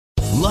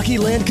Lucky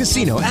Land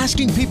Casino,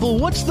 asking people,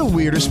 what's the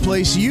weirdest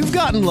place you've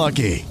gotten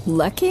lucky?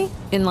 Lucky?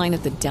 In line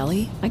at the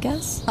deli, I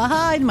guess?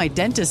 Aha, in my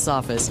dentist's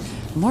office.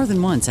 More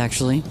than once,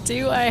 actually.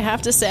 Do I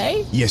have to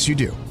say? Yes, you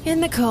do. In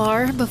the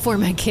car before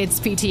my kids'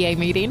 PTA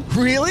meeting.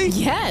 Really?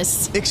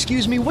 Yes.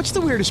 Excuse me, what's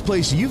the weirdest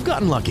place you've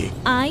gotten lucky?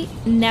 I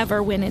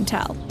never win and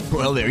tell.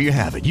 Well, there you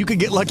have it. You can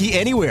get lucky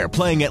anywhere,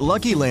 playing at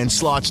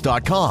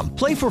LuckyLandSlots.com.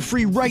 Play for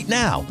free right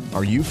now.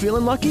 Are you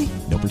feeling lucky?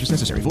 No purchase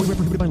necessary. Void where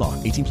prohibited by law.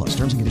 18 plus.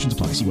 Terms and conditions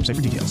apply. See website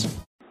for details.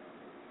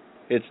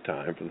 It's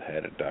time for the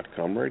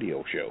Hadit.com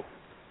radio show.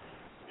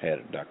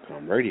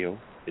 Hadit.com radio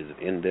is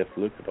an in-depth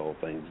look at all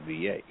things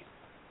VA.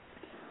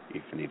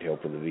 If you need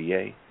help with the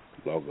VA,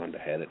 log on to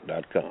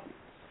Hadit.com.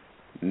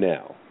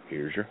 Now,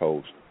 here's your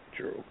host,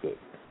 Gerald Cook.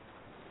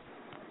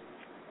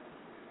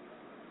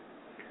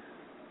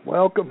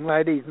 Welcome,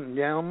 ladies and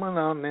gentlemen,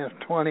 on this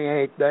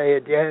 28th day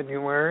of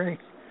January,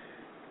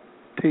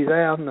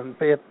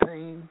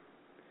 2015.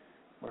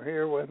 We're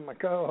here with my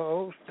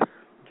co-host,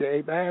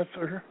 Jay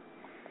Basser,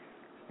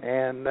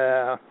 and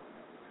we're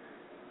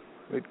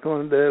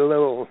going to do a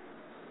little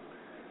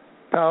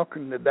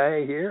talking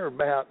today here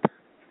about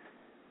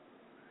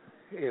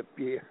if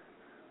you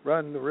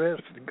run the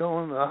risk of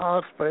going to the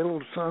hospital,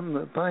 some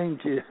of the things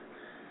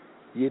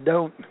you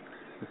don't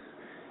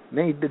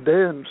need to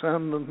do and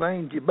some of the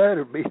things you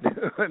better be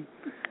doing.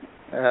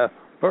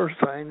 First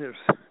thing is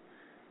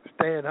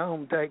stay at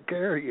home, take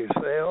care of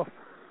yourself.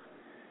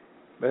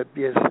 But if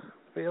you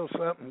feel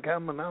something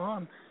coming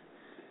on,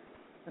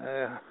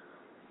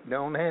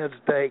 don't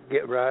hesitate,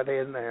 get right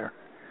in there.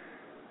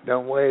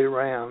 Don't wait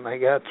around. They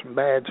got some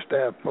bad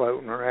stuff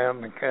floating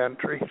around the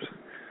country.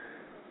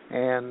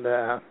 And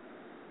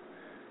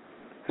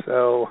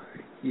so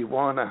you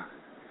wanna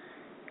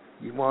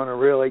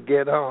really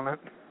get on it.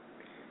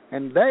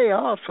 And today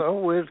also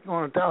we're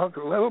going to talk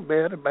a little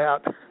bit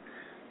about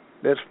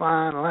this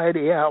fine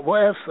lady out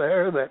west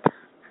there that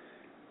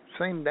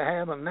seemed to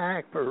have a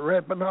knack for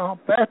ripping off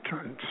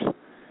veterans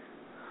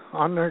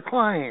on their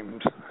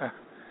claims,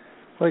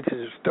 which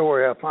is a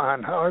story I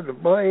find hard to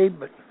believe,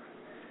 but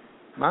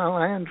my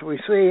lands, we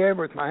see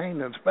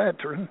everything as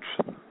veterans.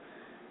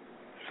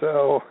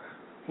 So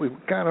we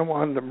kind of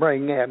wanted to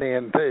bring that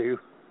in, too.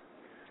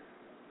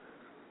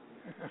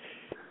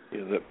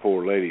 Yeah, that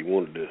poor lady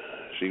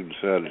she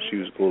decided she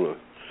was going to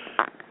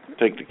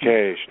take the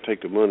cash,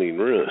 take the money, and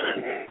run.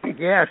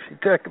 Yeah, she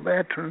took the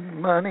veteran's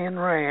money and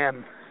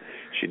ran.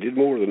 She did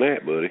more than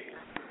that, buddy.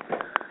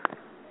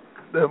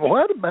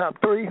 What,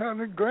 about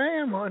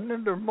 $300,000, wasn't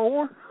it, or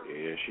more?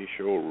 Yeah, she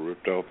sure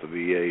ripped off the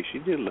VA. She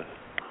did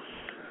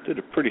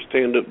a pretty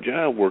stand-up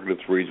job working at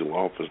the regional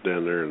office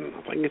down there, and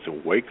I think it's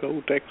in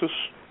Waco, Texas.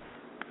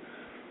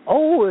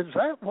 Oh, is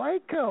that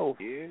Waco?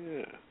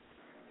 Yeah.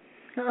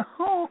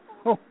 Oh,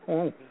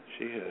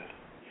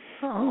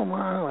 Oh,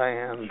 my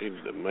land. I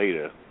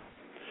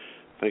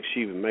think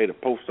she even made a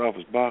post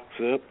office box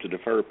up to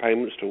defer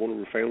payments to one of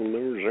her family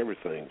members,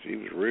 everything. She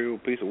was a real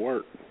piece of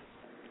work.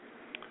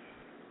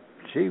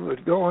 She was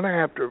going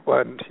after it,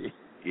 wasn't she?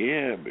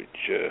 Yeah, but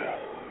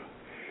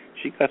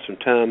she got some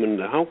time in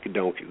the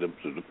honky-donkey,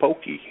 the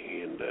pokey,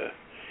 and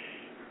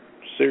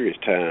serious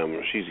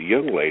time. She's a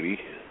young lady,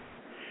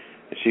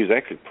 and she was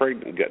actually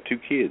pregnant and got 2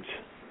 kids.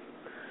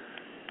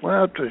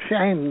 Well, it's a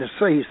shame to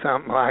see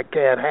something like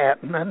that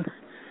happening,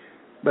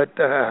 but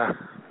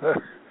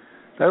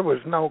there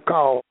was no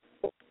call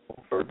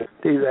for to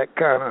do that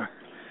kind of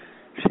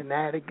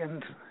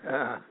shenanigans.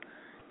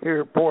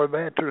 Here, a poor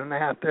veteran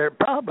out there,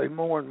 probably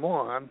more than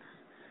one,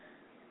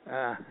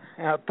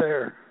 out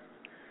there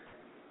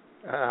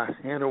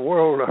in a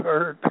world of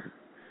hurt,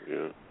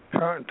 yeah,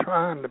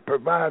 trying to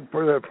provide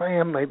for their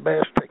family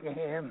best they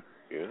can,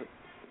 yeah,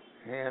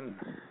 and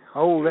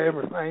hold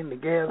everything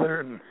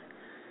together,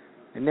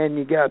 and then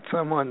you got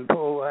someone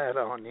pull that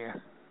on you.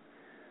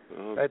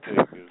 Oh, that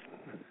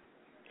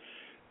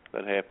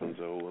happens,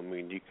 though. I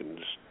mean, you can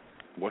just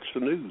watch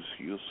the news.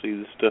 You'll see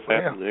this stuff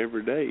happen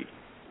every day.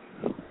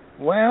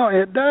 Well,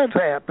 it does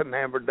happen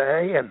every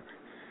day, and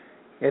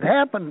it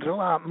happens a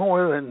lot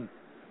more than...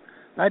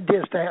 That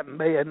just happened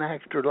to be an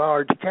extra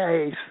large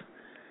case,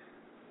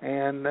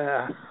 and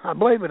I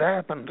believe it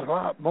happens a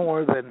lot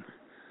more than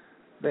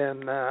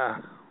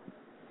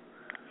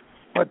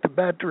what the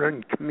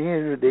veteran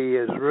community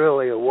is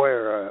really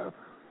aware of.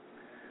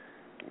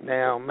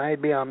 Now,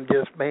 maybe I'm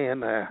just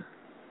being a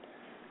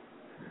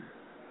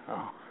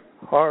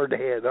hard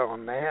head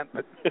on that,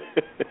 but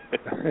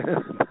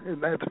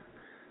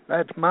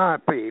that's my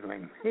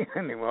feeling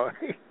anyway.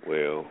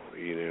 Well,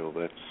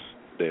 that's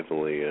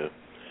definitely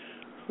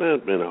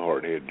not been a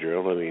hard head,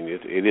 Gerald. I mean,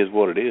 it is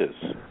what it is.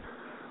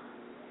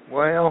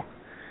 Well,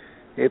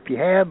 if you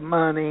have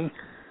money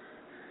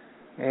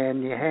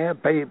and you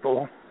have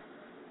people,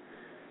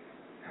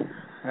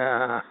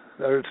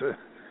 there's an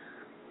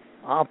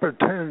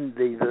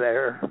opportunity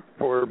there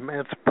for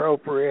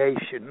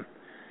misappropriation,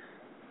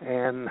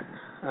 and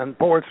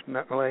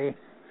unfortunately,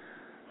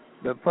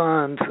 the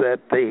funds that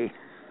the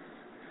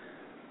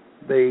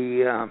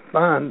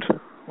funds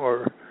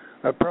or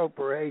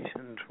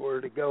appropriations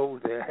were to go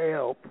to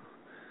help,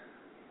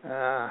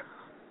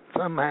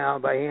 somehow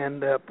they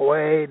end up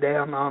way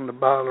down on the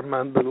bottom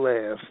of the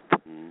list.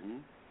 Mm-hmm.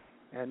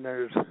 And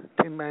there's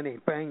too many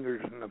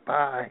fingers in the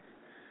pie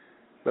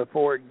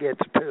before it gets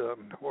to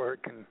them to where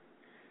it can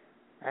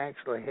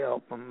actually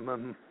help them.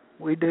 And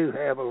we do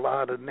have a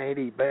lot of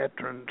Native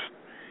veterans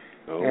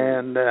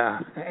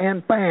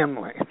and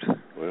families.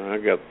 Well, I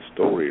got the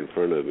story in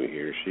front of me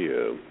here.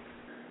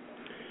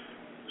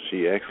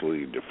 She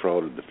actually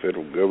defrauded the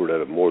federal government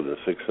out of more than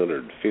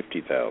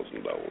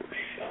 $650,000.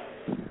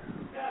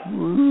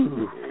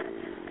 Ooh.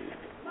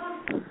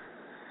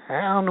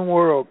 How in the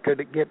world could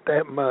it get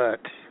that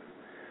much?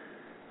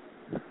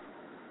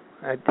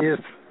 That's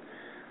just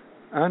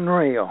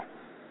unreal.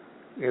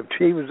 If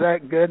she was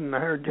that good in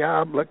her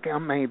job, look how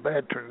many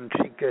veterans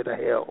she could have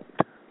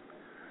helped.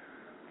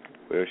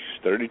 Well,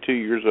 she's 32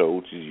 years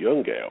old. She's a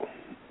young gal.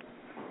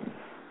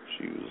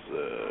 She was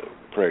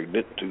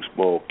pregnant, 2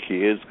 small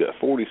kids, got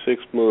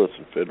 46 months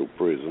in federal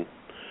prison.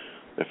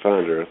 They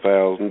fined her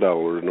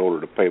 $1,000 in order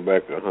to pay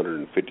back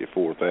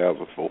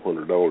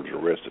 $154,400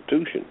 in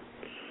restitution.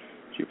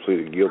 She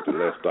pleaded guilty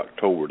last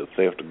October to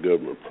theft of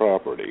government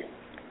property.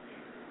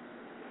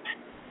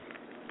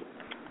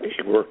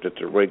 She worked at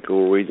the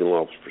Waco Regional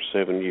Office for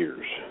 7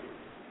 years.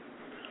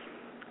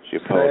 She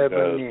apologized to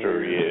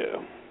her,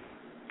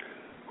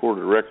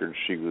 According to records,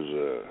 she was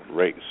a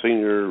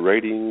Senior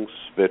Ratings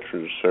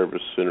Veterans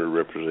Service Center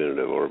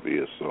Representative, or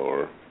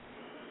VSR.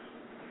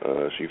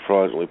 She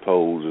fraudulently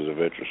posed as a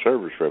veteran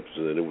service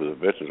representative with a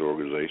veterans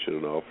organization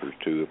and offers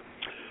to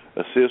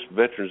assist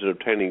veterans in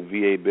obtaining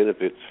VA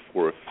benefits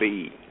for a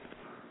fee.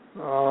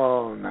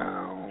 Oh,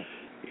 no.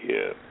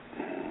 Yeah.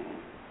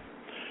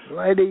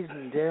 Ladies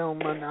and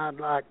gentlemen, I'd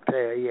like to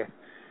tell you,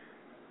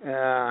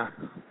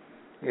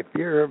 if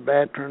you're a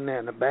veteran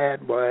in a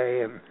bad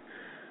way and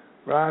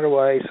right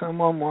away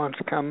someone wants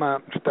to come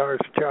up and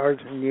starts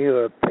charging you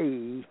a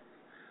fee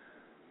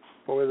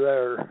for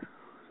their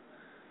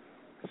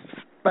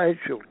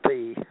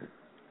specialty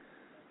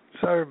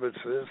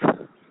services,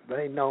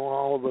 they know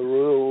all the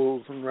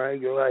rules and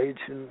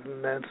regulations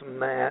and this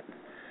and that,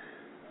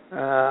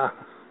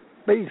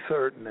 be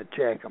certain to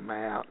check them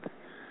out.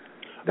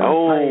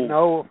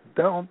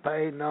 Don't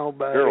pay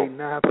nobody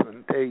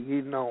nothing till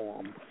you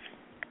know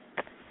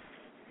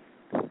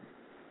them.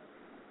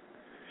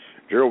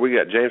 Gerald, we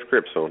got James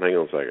Cripps on. Hang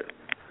on a second.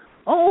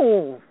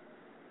 Oh.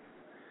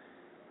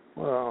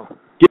 Well.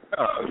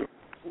 Yeah,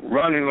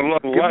 running a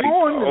little late.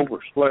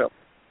 Overslept.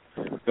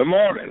 Good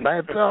morning.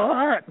 That's all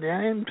right,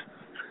 James.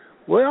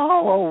 We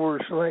all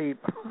oversleep.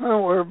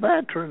 We're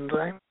veterans,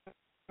 ain't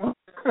we?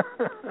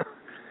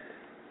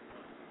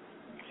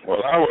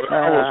 Well, I was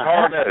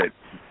hard at it.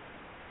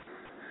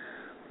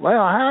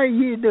 Well, how are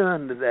you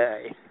doing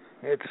today?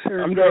 It's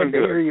sure I'm good doing to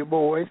good. hear your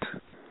voice.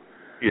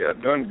 Yeah,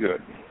 doing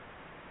good.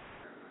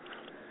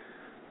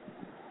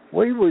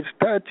 We was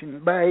touching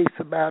base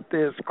about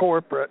this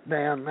corporate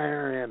down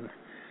there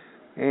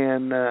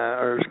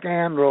or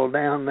scandal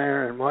down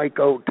there in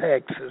Waco,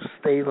 Texas,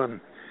 stealing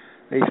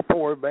these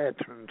poor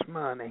veterans'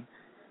 money,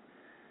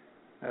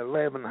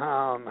 living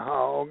high on the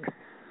hog.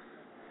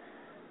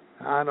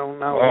 I don't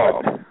know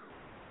what.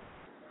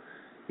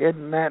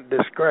 Isn't that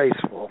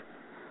disgraceful?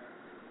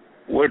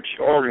 Which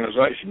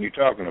organization you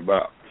talking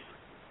about?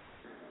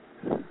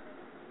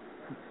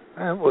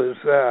 That was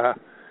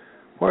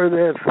where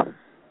this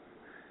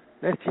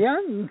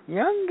young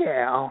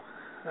gal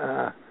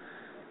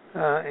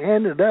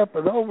ended up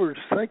with over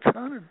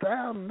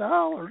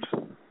 $600,000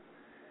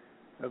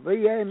 of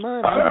VA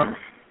money.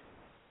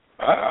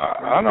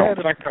 I don't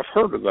think I've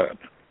heard of that.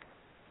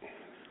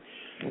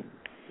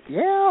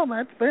 Yeah,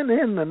 that's been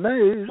in the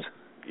news.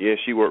 Yeah,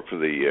 she worked for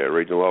the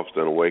regional office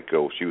down in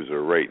Waco. She was a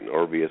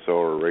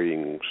RVSR,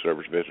 Rating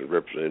Service Veterans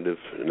Representative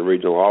in the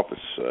regional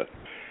office.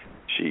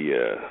 She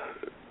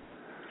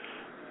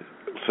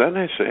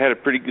had a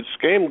pretty good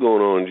scam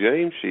going on,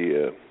 James.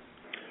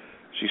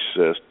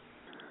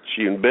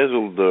 She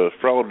embezzled,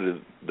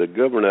 frauded the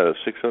government out of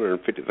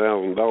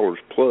 $650,000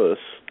 plus.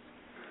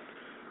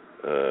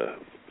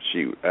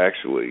 She's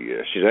actually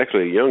a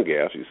young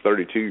gal. She's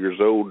 32 years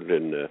old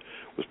and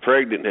was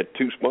pregnant and had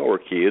 2 smaller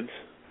kids.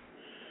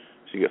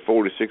 She got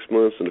 46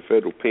 months in the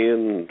federal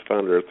pen.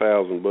 Fined her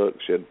 $1,000.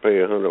 She had to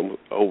pay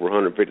over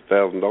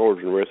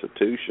 $150,000 in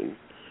restitution.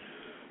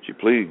 She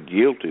pleaded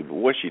guilty, but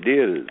what she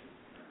did is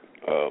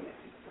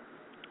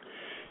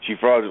she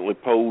fraudulently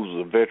posed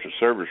as a veteran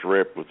service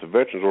rep with the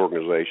Veterans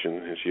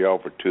Organization, and she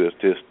offered to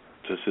assist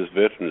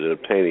veterans in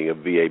obtaining of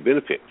VA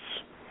benefits.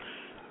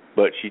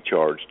 But she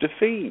charged a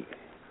fee.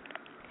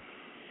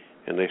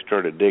 And they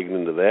started digging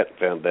into that,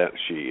 found out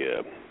she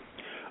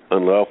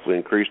unlawfully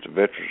increased the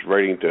veterans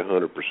rating to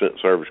 100%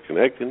 service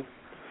connected.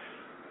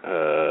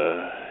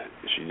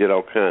 She did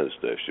all kinds of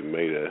stuff.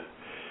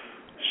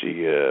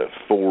 She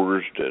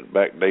forged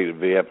backdated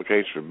VA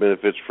applications for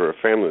benefits for a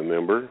family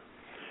member.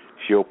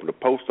 She opened a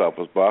post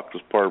office box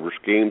as part of her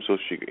scheme so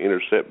she could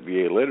intercept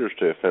VA letters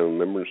to a family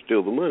member and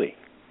steal the money.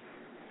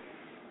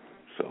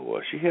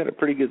 So she had a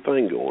pretty good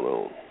thing going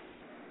on.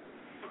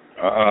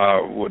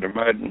 I would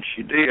imagine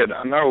she did.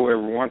 I know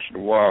every once in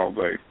a while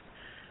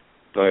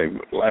they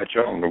latch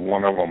on to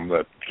one of them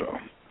that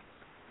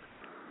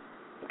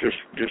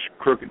just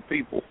crooked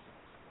people.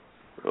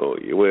 Oh,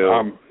 yeah,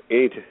 well,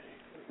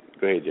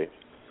 go ahead, Jay.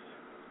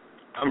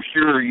 I'm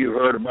sure you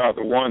heard about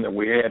the one that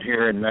we had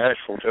here in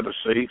Nashville,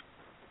 Tennessee,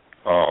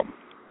 a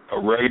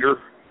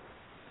raider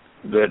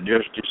that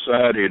just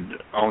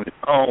decided on his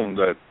own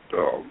that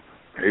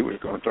he was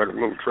going to take a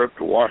little trip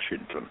to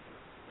Washington.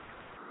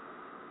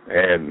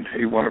 And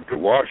he went up to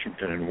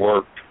Washington and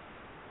worked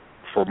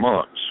for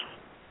months.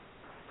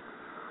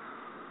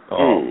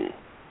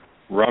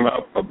 Run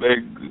up a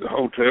big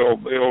hotel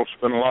bill,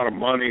 spent a lot of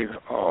money,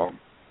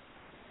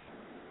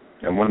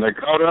 and when they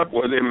caught up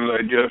with him,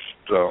 they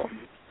just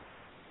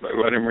they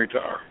let him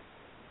retire.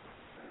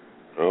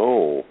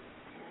 Oh,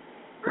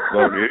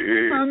 but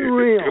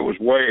it was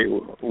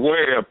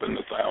way up in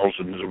the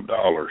thousands of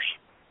dollars.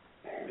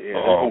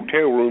 Yeah,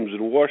 hotel rooms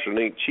in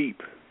Washington ain't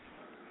cheap.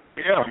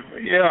 Yeah.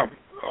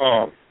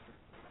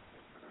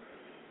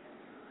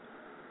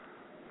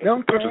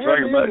 Don't they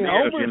have any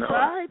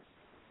oversight?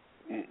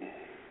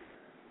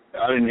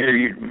 I didn't hear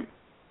you.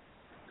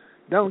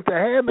 Don't they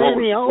have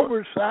any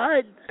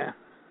oversight?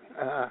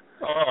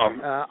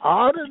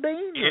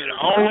 Auditing?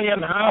 Only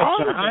in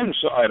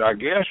hindsight, I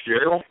guess,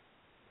 Gerald.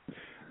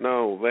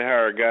 No, they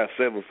hire a guy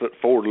 7'4"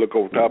 to look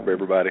over top of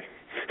everybody.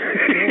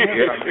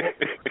 Yeah.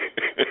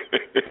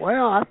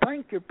 Well, I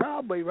think you're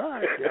probably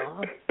right,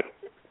 John.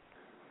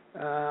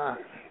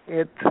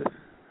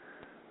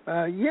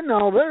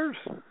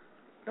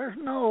 There's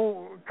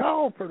no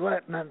call for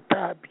letting that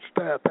type of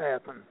stuff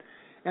happen.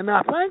 And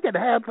I think it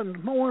happens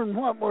more than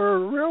what we're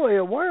really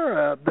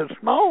aware of. The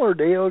smaller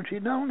deals you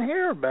don't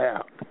hear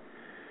about.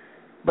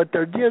 But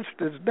they're just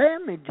as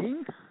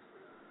damaging.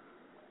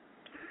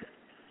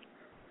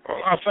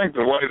 Well, I think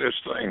the way this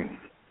thing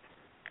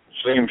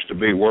seems to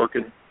be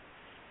working,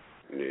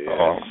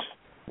 yes.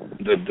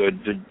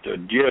 The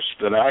gist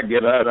that I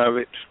get out of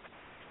it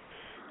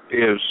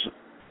is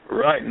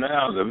right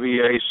now the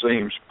VA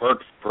seems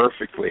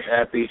perfectly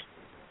happy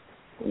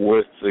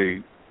with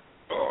the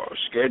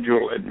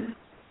schedule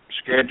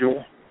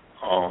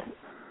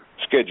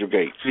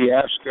gate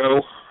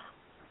fiasco,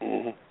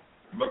 mm-hmm.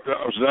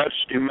 because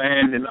that's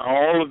demanding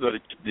all of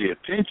the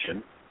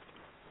attention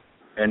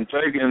and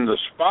taking the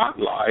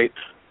spotlight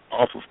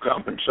off of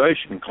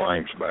compensation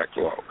claims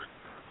backlog.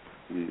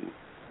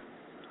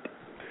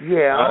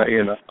 Yeah.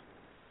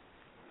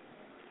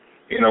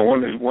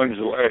 When's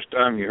the last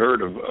time you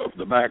heard of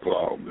the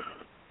backlog?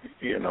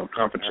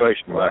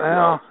 Compensation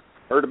backlog.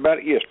 Heard about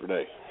it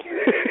yesterday.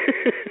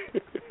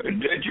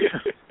 Did you?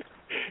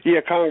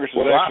 Yeah, Congress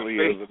is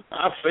actually.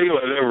 I feel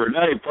it every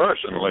day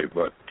personally,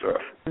 but.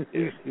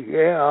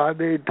 Yeah, I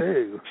do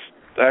too.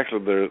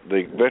 Actually, the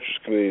Veterans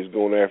Committee is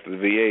going after the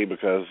VA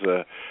because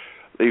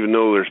even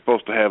though they're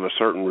supposed to have a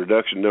certain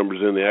reduction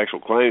numbers in the actual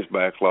claims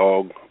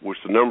backlog, which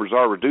the numbers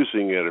are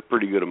reducing at a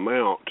pretty good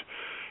amount,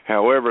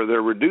 however,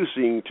 they're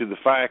reducing to the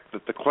fact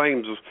that the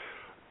claims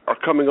are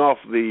coming off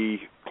the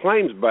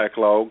claims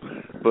backlog,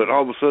 but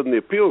all of a sudden the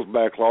appeals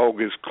backlog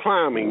is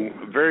climbing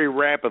very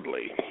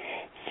rapidly.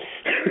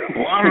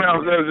 Well, now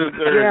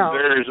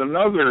there's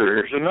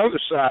another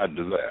side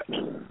to that.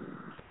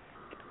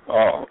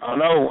 I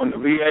know when the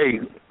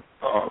VA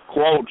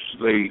quotes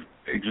the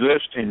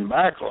existing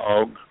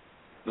backlog,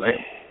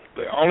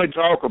 they only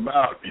talk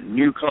about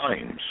new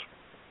claims.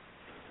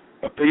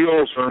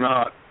 Appeals are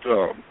not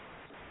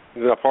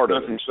part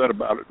of nothing it. Said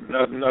about it.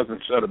 Nothing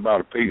said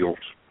about appeals.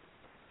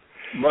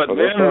 But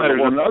then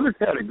there's another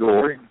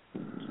category.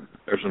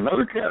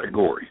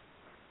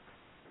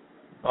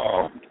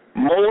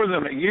 More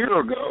than a year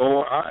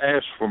ago, I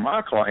asked for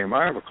my claim.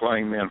 I have a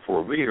claim in for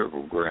a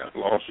vehicle grant,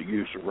 loss of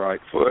use of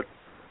right foot.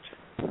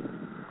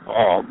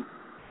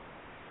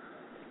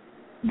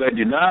 They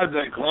denied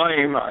that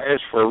claim. I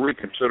asked for a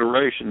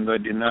reconsideration. They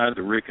denied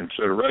the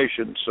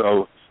reconsideration.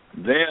 So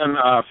then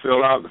I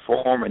filled out the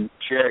form and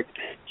checked,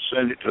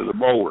 sent it to the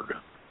board.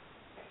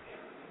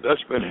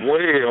 That's been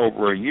way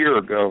over a year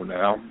ago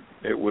now.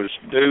 It was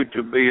due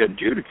to be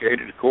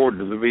adjudicated, according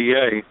to the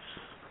VA,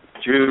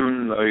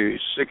 June the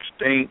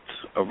 16th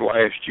of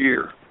last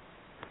year.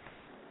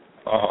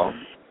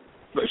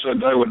 They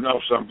said they would know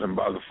something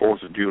by the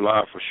 4th of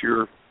July for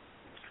sure.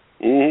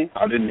 Mm-hmm.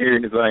 I didn't hear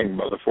anything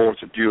by the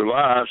 4th of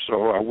July,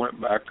 so I went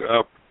back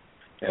up,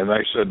 and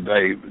they said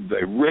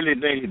they really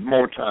needed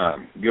more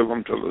time. Give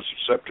them till the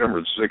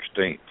September the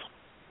 16th.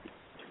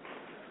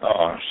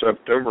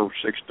 September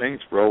 16th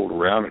rolled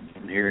around and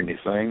didn't hear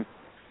anything.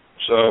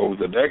 So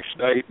the next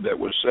date that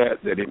was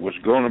set that it was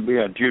going to be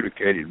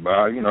adjudicated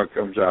by, it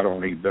comes out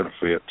on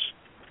e-benefits,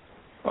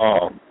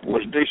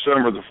 was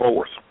December the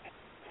 4th.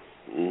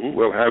 Mm-hmm.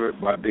 We'll have it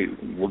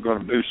we're going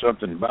to do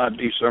something by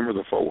December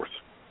the 4th.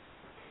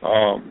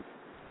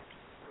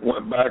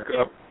 Went back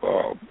up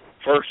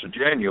 1st of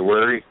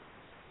January,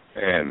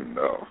 and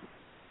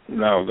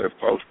now they've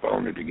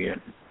postponed it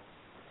again.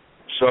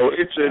 So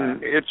it's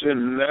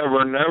in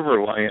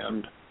never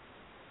land.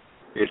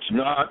 It's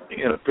not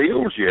in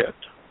appeals yet,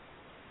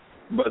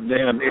 but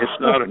then it's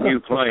not a new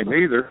claim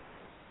either,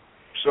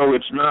 so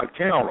it's not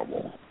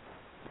countable.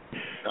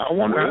 I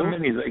wonder how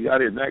many they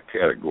got in that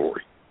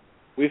category.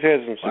 We've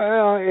had some.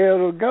 Well,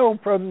 it'll go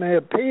from the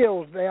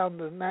appeals down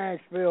to the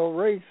Nashville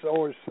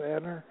Resource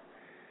Center.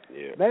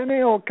 Yeah. Then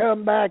it'll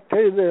come back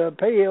to the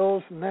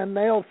appeals, and then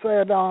they'll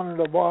sit on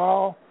it a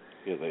while.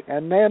 Yeah,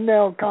 and then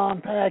they'll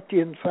contact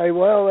you and say,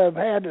 well, they've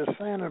had to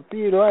send a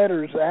few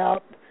letters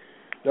out.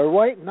 They're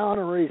waiting on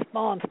a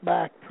response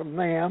back from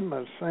them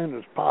as soon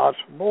as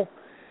possible.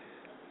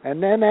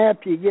 And then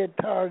after you get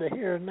tired of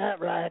hearing that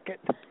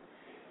racket,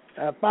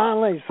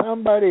 finally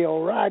somebody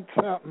will write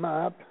something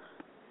up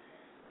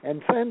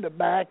and send it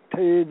back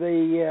to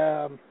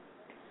the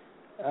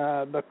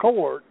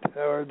court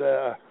or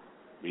the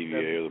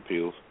BVA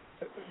appeals.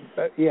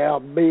 Yeah,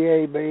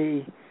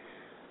 BAB.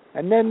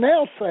 And then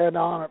they'll sit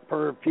on it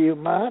for a few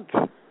months,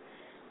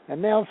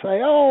 and they'll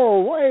say,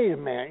 oh, wait a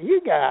minute,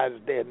 you guys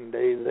didn't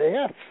do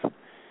this.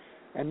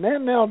 And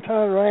then they'll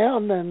turn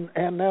around and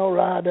they'll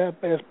write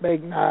up this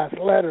big, nice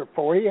letter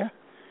for you,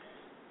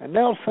 and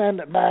they'll send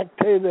it back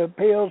to the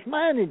Appeals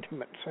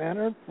Management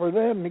Center for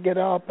them to get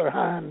off their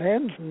hind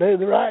ends and do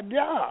the right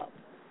job.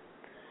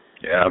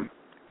 Yeah.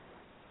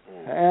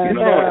 And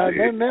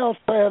then they'll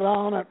sit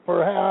on it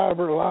for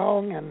however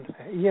long, and,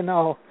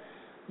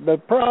 the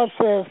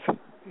process,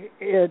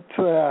 it's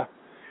a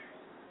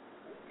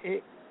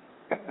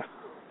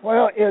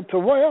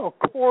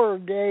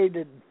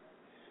well-coordinated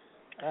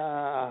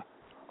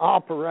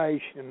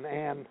operation,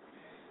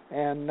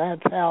 and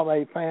that's how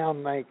they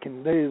found they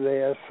can do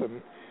this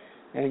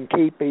and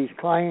keep these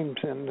claims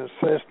in the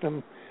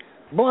system,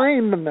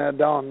 blaming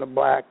it on the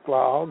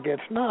backlog.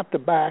 It's not the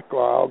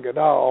backlog at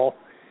all.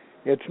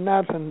 It's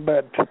nothing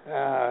but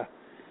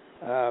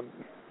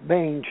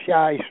being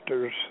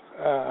shysters.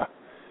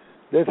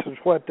 This is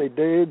what they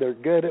do. They're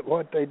good at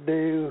what they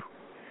do,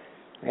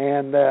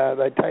 and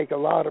they take a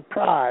lot of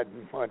pride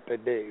in what they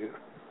do.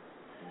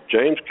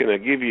 James, can I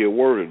give you a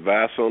word of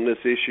advice on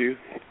this issue?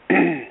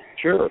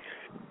 Sure.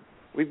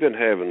 We've been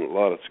having a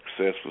lot of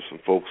success with some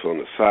folks on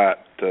the site.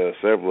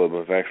 Several of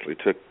them have actually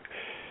took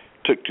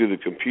to the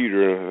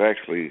computer and have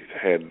actually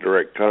had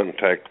direct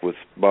contact with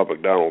Bob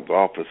McDonald's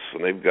office,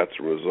 and they've got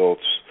some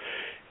results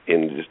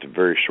in just a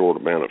very short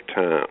amount of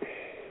time.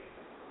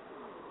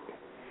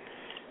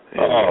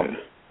 And,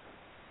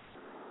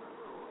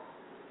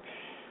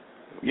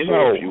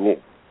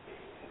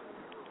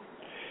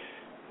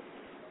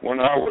 when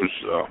I was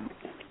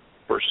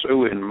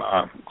pursuing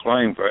my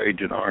claim for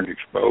Agent Orange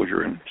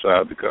exposure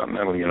inside the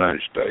continental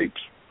United States,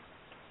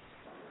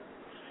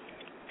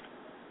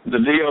 the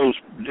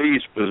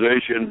DOD's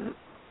position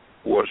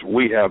was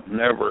we have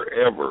never,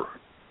 ever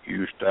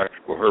used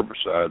tactical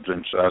herbicides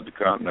inside the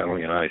continental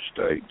United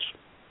States.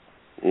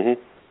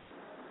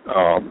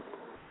 Mm-hmm.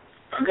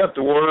 I got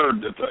the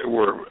word that they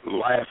were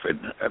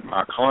laughing at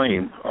my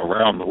claim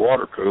around the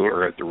water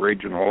cooler at the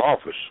regional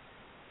office.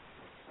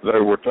 They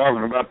were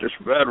talking about this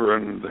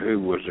veteran who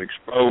was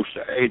exposed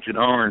to Agent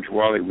Orange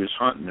while he was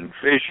hunting and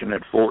fishing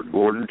at Fort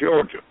Gordon,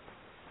 Georgia.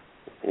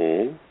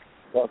 Mm-hmm.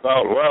 I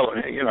thought, well,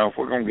 if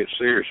we're going to get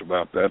serious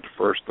about that, the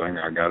first thing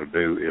I got to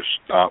do is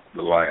stop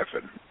the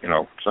laughing.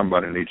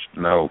 Somebody needs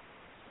to know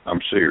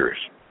I'm serious.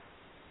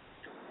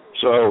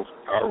 So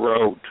I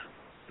wrote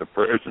the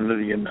President of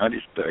the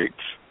United States,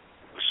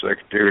 the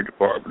Secretary of the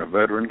Department of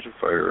Veterans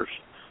Affairs,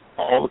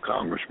 all the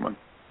congressmen,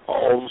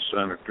 all the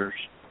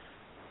senators,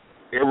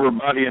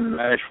 everybody in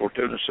Nashville,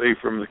 Tennessee,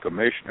 from the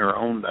commissioner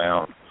on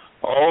down,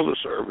 all the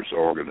service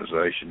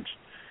organizations,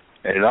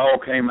 and it all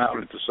came out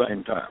at the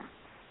same time.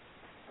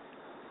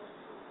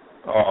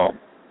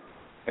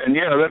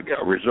 That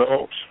got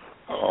results.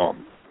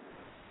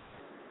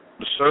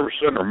 The service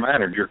center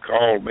manager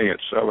called me at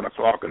 7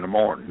 o'clock in the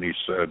morning. He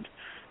said,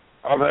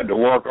 I've had to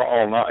work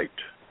all night.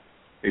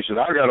 He said,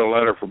 I got a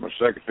letter from the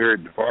Secretary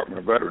of the Department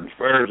of Veterans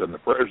Affairs and the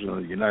President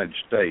of the United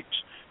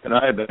States, and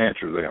I had to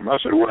answer them. I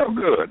said, well,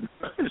 good.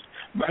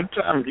 By the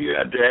time you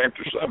had to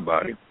answer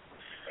somebody.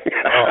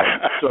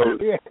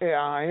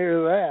 Yeah, I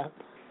hear that.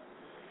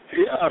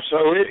 Yeah,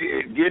 so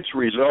it gets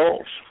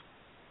results.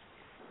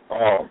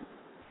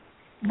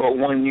 But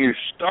when you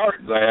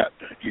start that,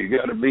 you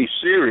got to be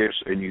serious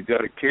and you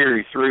got to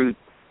carry through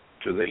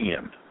to the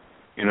end.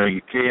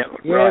 You can't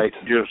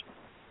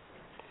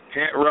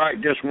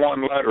write just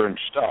one letter and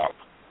stop.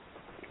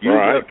 You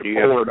have to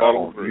pour it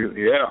on.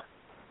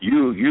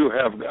 You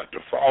have got to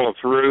follow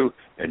through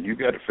and you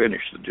got to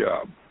finish the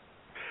job.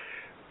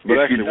 But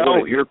if you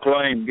don't, your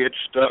claim gets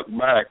stuck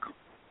back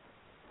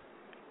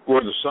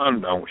where the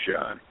sun don't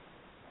shine.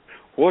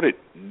 What it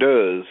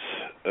does,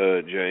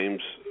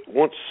 James,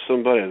 once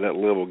somebody at that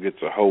level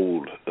gets a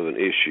hold of an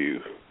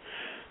issue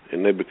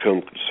and they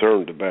become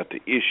concerned about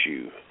the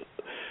issue,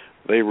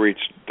 they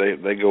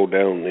go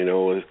down,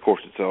 of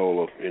course it's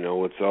all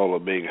a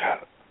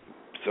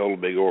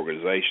big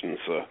organization.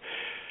 So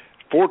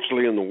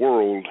fortunately in the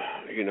world,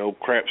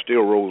 crap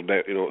still rolls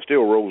down, it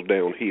still rolls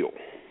downhill.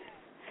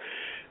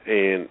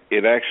 And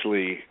it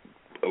actually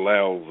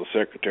allows the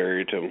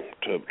secretary to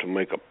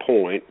make a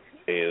point,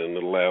 and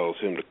it allows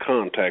him to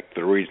contact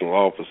the regional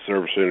office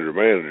service center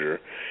manager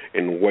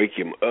and wake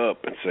him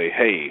up and say,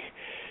 hey,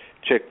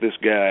 check this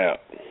guy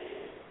out.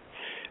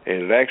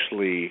 and it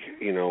actually,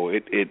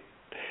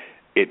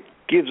 it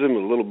gives them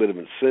a little bit of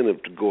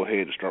incentive to go ahead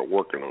and start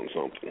working on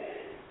something.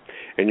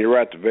 And you're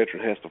right, the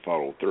veteran has to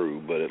follow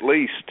through, but at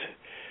least,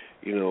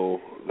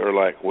 they're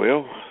like,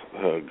 well,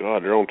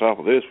 God, they're on top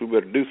of this. We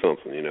better do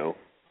something,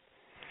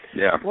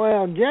 Yeah.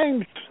 Well,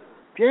 James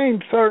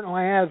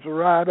certainly has the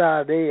right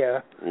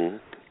idea. Mm-hmm.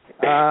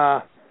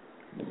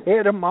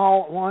 Hit them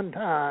all at one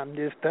time.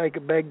 Just take a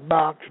big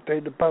box to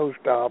the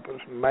post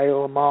office and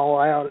mail them all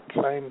out at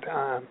the same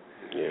time.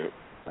 Yeah.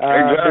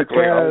 Exactly.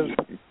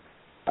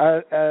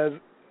 Because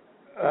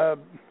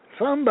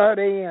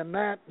somebody in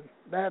that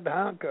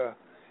hunk of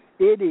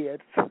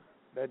idiots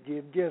that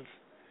you've just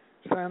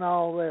sent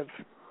all this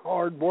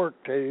hard work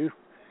to,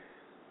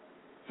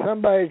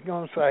 somebody's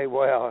going to say,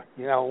 well,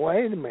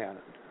 wait a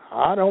minute.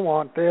 I don't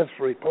want this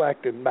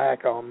reflected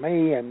back on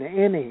me in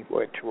any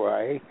which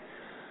way.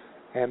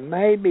 And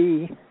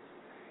maybe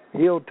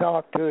he'll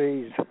talk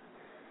to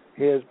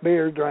his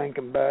beer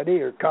drinking buddy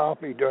or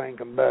coffee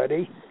drinking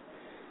buddy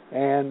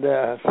and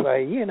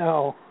say,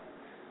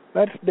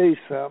 let's do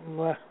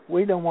something.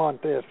 We don't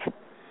want this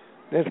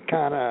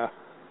kind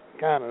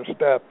of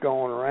stuff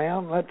going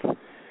around. Let's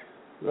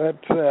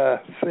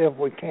see if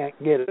we can't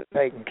get it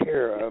taken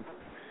care of.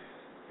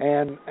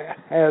 And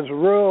as a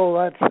rule,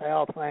 that's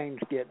how things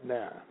get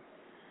done.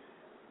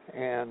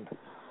 And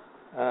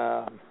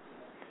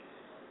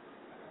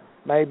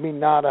maybe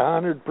not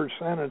 100%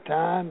 of the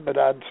time, but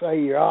I'd say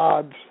your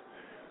odds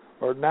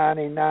are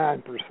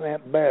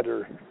 99%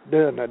 better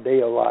doing a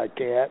deal like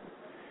that.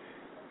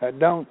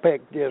 Don't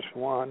pick just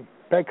one.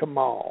 Pick them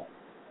all.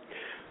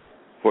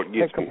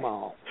 Pick them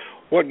all.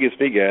 What gets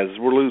me, guys, is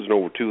we're losing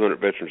over 200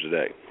 veterans a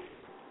day.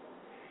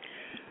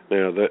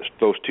 Now,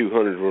 those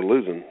 200 we're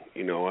losing, I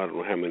don't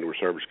know how many were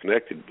service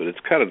connected, but it's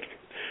kind of,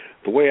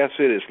 the way I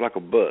see it, it's like a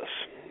bus.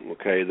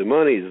 Okay, the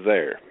money is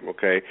there.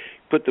 Okay,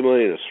 put the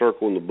money in a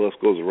circle, and the bus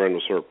goes around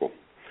the circle.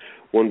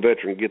 One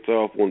veteran gets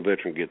off, one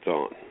veteran gets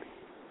on.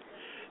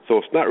 So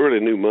it's not really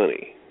new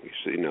money,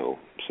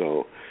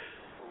 So,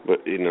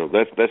 but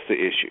that's the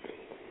issue.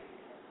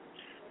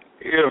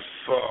 If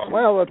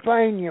well, the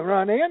thing you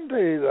run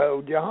into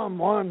though, John,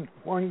 one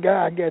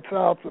guy gets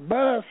off the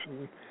bus,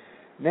 and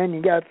then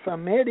you got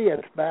some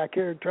idiots back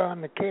here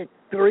trying to kick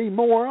 3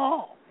 more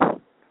off.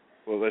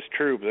 Well, that's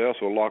true, but they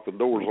also lock the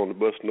doors on the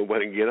bus so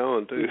nobody can get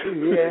on, too.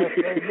 Yes,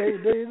 they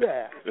do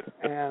that.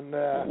 And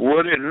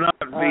would it not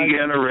be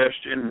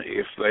interesting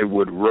if they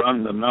would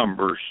run the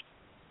numbers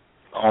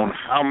on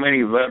how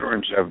many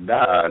veterans have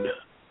died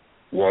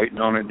waiting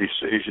on a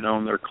decision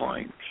on their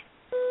claims?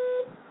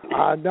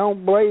 I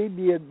don't believe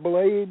you'd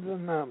believe the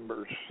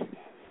numbers.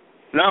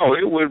 No,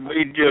 it would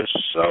be just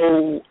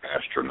so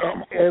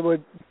astronomical.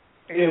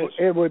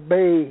 It would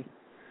be,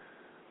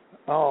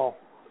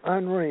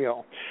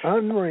 unreal. I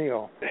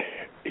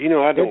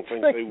don't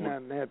think they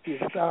would. If you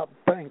stop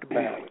and think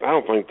about it. I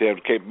don't think they have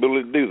the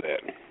capability to do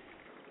that.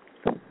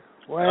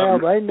 Well,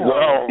 they know.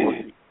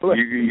 Well,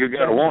 you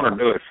got to want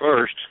to do it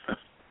first.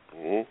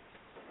 Mm-hmm.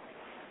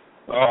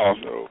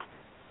 So,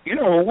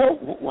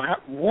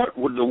 what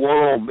would the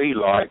world be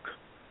like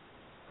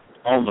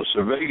on the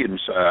civilian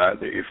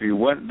side if you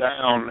went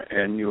down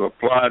and you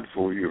applied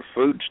for your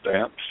food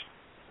stamps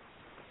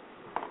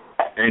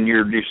and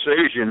your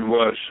decision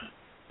was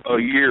a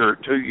year,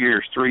 2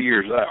 years, 3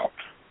 years out?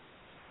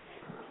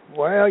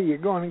 Well, you're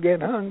going to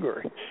get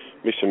hungry.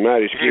 Mr.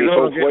 Mighty, you're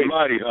going to get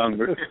mighty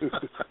hungry.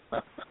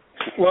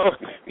 Well,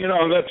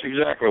 that's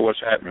exactly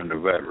what's happening to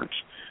veterans.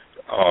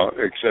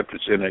 Except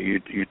it's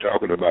you're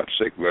talking about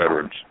sick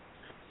veterans.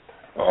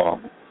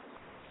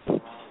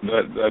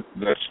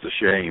 That's the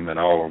shame in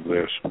all of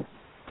this.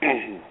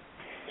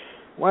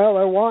 Well,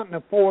 they're wanting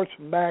to force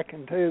them back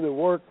into the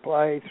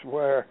workplace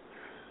where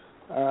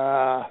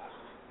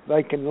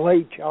they can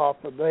leech off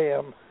of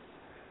them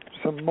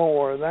some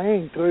more. They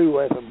ain't through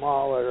with them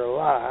while they're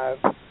alive.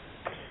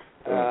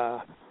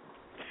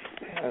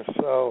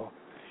 So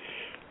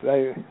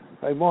they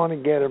want to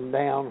get them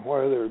down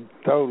where they're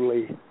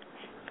totally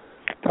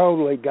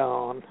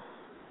gone.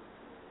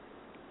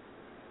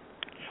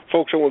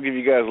 Folks, I want to give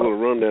you guys a little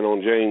rundown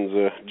on James.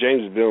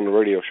 James has been on the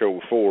radio show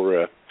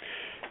before.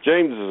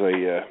 James is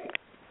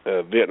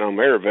a Vietnam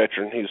era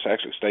veteran. He was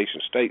actually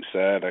stationed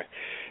stateside,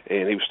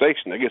 and he was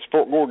stationed, I guess,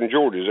 Fort Gordon,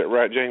 Georgia. Is that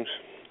right, James?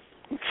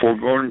 Fort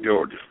Gordon,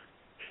 Georgia.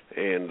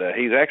 And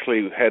he's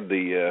actually had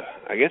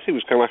I guess he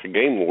was kind of like a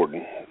game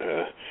warden.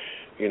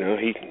 He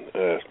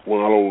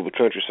went all over the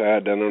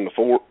countryside down there in the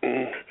fort,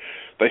 and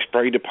they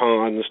sprayed the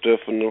ponds and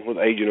stuff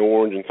with Agent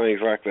Orange and things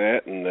like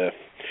that. And,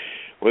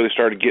 he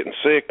started getting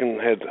sick and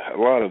had a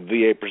lot of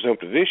VA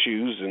presumptive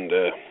issues, and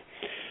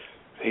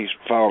he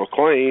filed a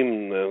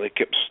claim, and they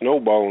kept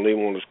snowballing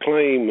him on his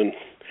claim, and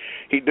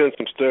he'd done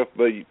some stuff,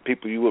 but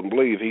people you wouldn't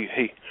believe.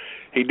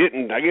 He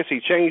didn't, I guess he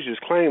changed his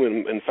claim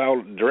and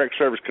filed direct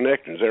service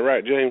connection. Is that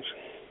right, James?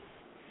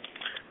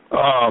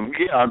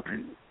 Yeah.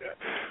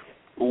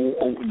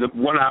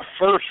 When I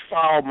first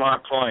filed my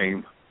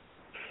claim,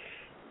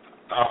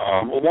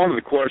 one of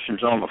the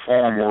questions on the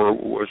form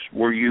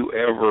were you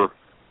ever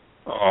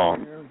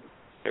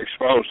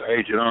exposed to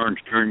Agent Orange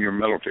during your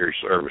military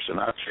service? And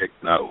I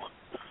checked no.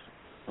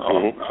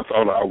 I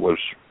thought I was,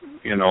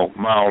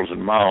 miles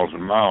and miles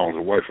and miles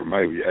away from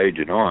maybe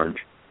Agent Orange.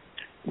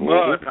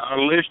 But I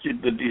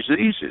listed the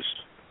diseases,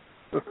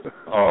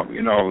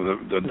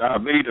 the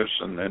diabetes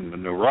and then the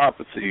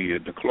neuropathy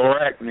and the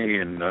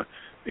chloracne, and I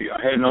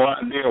had no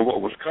idea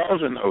what was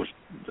causing those.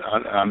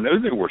 I knew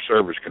they were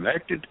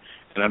service-connected,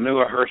 and I knew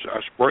I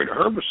sprayed a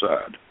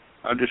herbicide.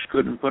 I just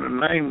couldn't put a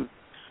name.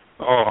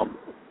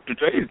 To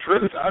tell you the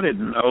truth, I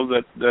didn't know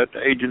that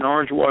Agent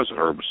Orange was a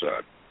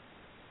herbicide.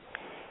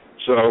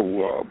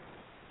 So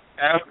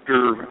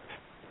after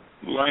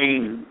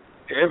Lane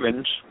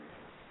Evans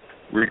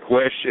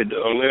requested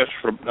a list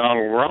from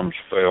Donald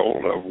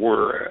Rumsfeld of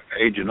where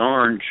Agent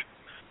Orange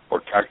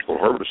or tactical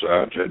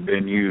herbicides had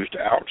been used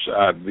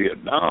outside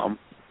Vietnam,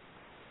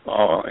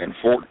 and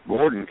Fort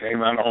Gordon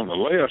came out on the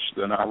list,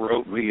 then I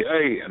wrote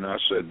VA and I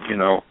said,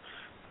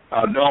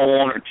 I don't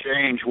want to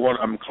change what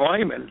I'm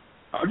claiming.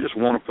 I just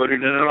want to put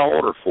it in an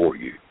order for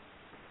you.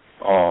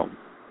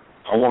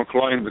 I want to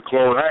claim the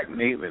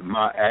chloracne,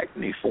 my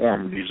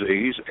acne-form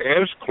disease,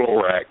 as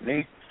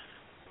chloracne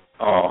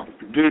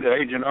due to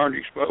Agent Orange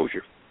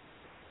exposure.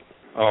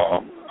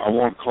 I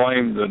want to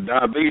claim the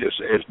diabetes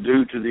as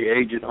due to the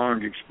Agent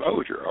Orange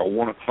exposure. I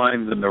want to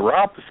claim the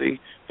neuropathy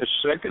as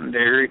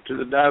secondary to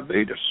the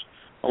diabetes.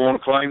 I want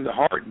to claim the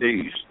heart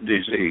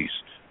disease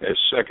as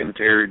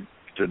secondary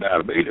to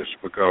diabetes,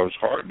 because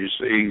heart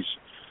disease,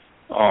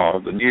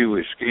 the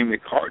new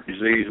ischemic heart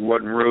disease,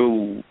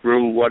 rule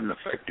wasn't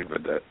effective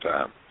at that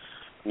time.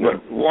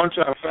 But once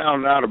I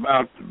found out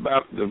about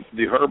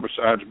the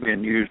herbicides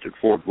being used at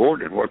Fort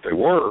Gordon and what they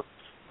were,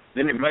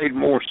 then it made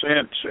more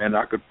sense, and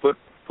I could put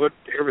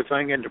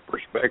everything into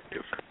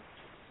perspective.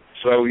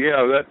 So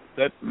yeah,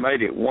 that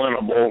made it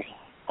winnable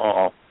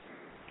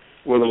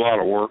with a lot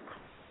of work.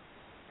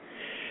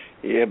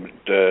 Yeah,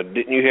 but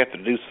didn't you have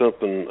to do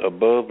something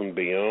above and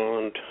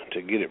beyond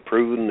to get it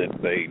proven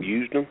that they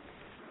used them?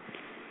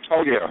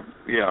 Oh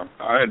yeah.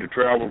 I had to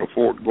travel to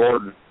Fort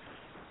Gordon.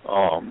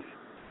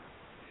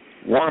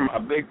 One of my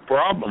big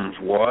problems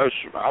was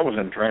I was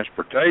in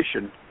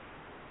transportation,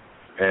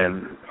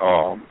 and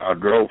I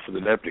drove for the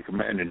Deputy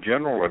Commanding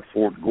General at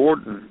Fort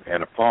Gordon,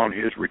 and upon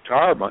his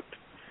retirement,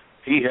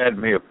 he had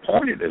me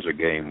appointed as a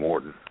game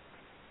warden.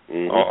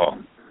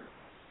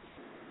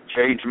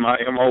 Changed my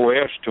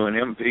MOS to an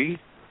MP.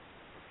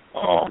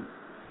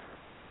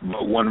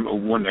 But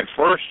when they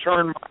first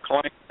turned my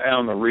claim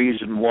down, the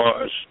reason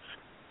was,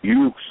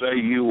 you say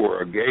you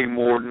were a game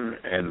warden,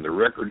 and the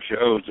record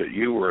shows that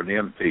you were an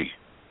MP.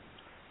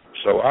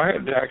 So I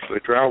had to actually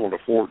travel to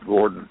Fort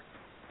Gordon,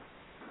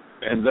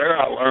 and there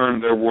I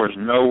learned there was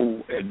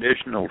no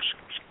additional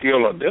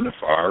skill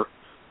identifier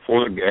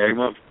for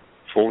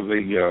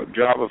the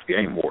job of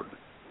game warden.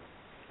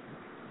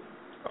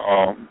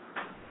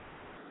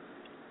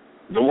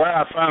 The way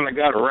I finally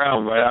got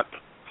around that,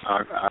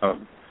 I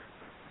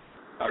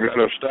got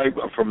a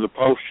statement from the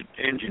post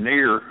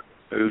engineer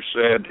who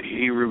said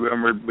he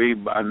remembered me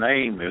by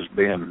name as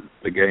being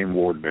the game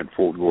warden in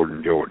Fort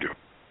Gordon, Georgia.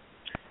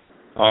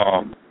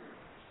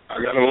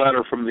 I got a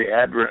letter from the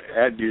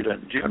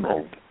Adjutant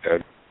General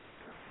at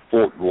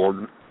Fort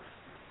Gordon,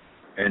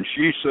 and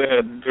she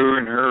said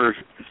during her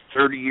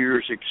 30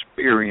 years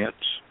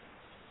experience,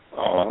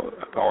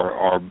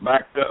 or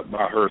backed up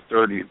by her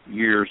 30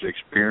 years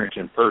experience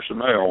in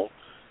personnel,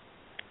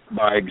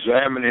 by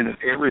examining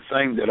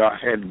everything that I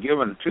had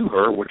given to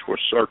her, which was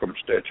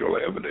circumstantial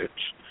evidence,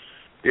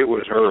 it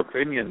was her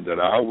opinion that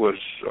I was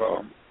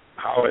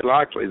highly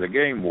likely the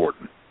game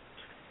warden.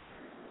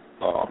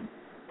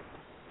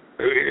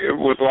 It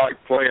was like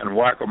playing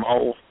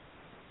whack-a-mole.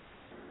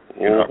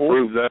 I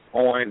proved that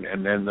point,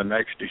 and then the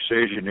next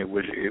decision it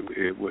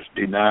was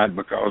denied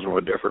because of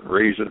a different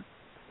reason.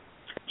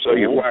 So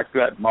you whack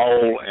that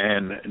mole,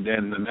 and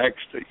then the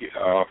next,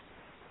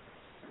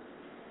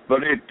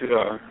 but it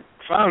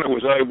finally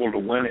was able to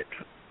win it,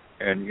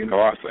 and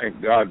I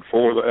thank God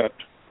for that.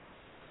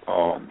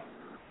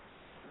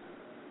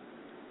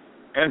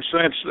 And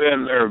since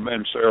then, there have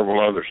been several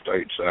other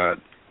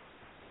stateside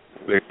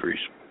victories.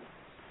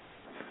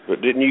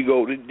 But didn't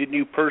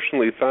you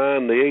personally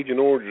find the Agent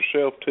Orange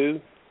yourself too?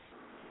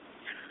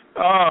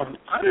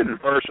 I didn't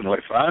personally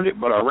find it,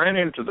 but I ran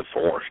into the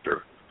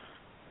forester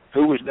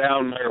who was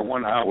down there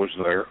when I was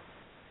there,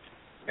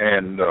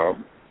 and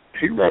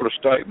he wrote a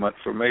statement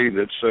for me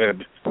that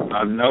said,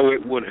 I know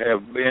it would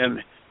have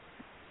been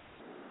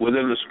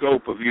within the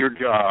scope of your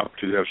job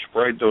to have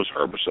sprayed those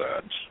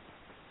herbicides.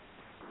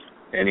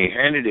 And he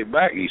handed it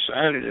back. He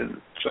signed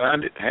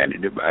it,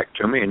 handed it back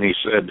to me, and he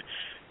said,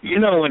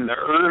 in the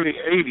early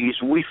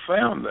 80s, we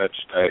found that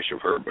stash of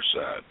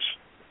herbicides.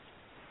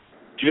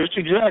 Just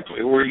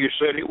exactly where you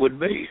said it would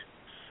be.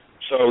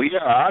 So,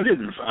 yeah, I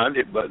didn't find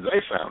it, but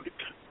they found it.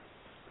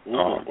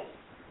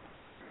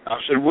 I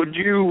said, would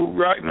you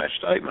write me a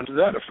statement to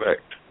that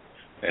effect?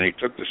 And he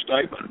took the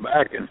statement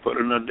back and put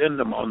an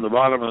addendum on the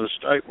bottom of the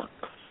statement.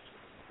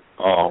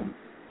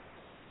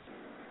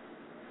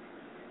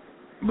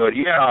 But,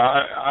 yeah,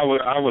 I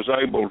was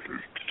able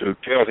to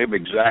tell him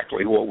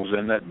exactly what was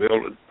in that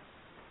building.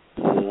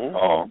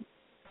 Mm-hmm.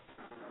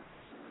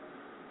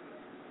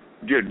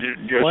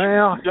 Just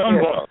well, dumb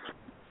luck.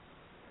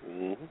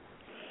 Mm-hmm.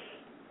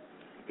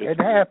 It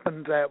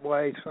happens that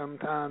way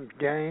sometimes,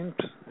 James,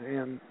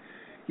 and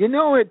you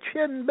know it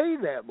shouldn't be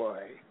that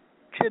way.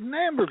 It should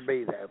never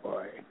be that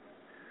way.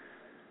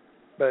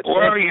 But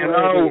well, you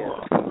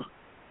know,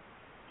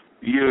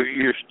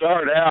 you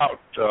start out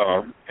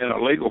in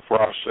a legal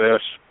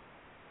process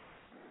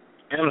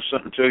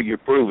innocent until you're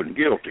proven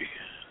guilty.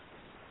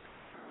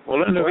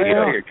 Well, in the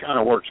VA, it kind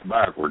of works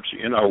backwards.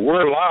 You know,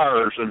 we're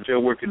liars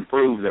until we can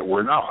prove that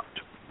we're not.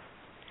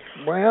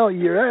 Well,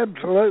 you're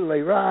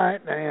absolutely right,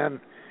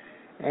 and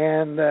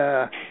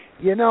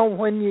you know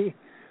when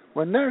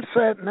they're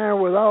sitting there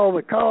with all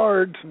the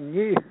cards and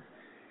you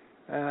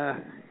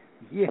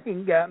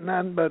ain't got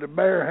nothing but a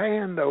bare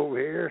hand over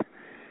here,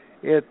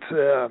 it's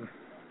a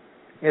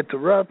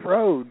rough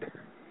road,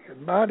 a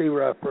mighty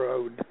rough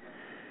road.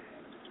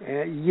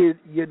 And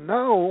you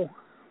know,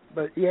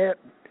 but yet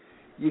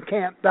you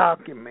can't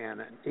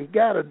document it. You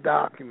got to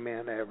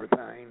document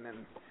everything,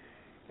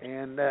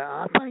 and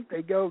I think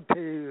they go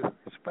to,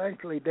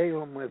 especially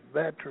dealing with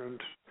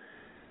veterans,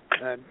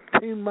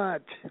 too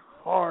much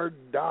hard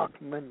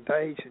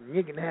documentation.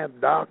 You can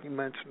have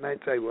documents, and they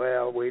say,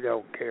 "Well, we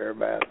don't care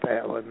about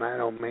that one. That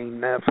don't mean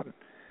nothing."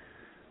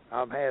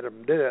 I've had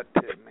them do it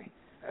to me.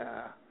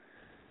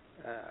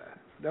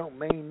 Don't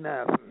mean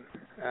nothing.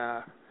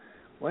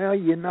 Well,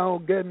 you know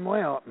good and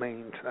well it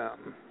means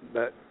something.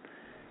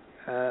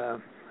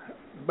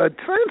 But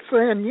since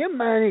then, you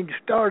managed to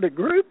start a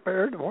group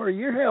there where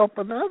you're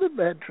helping other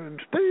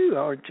veterans too,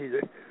 aren't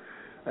you,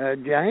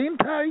 James?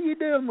 How are you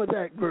doing with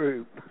that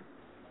group?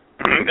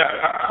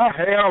 I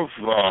have.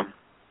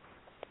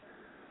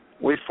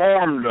 We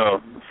formed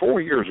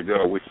 4 years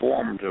ago. We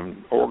formed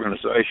an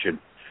organization,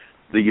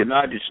 the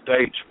United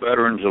States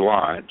Veterans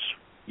Alliance,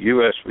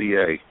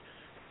 USVA,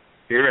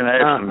 here in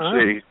Ashland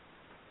City.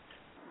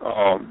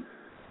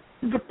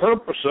 The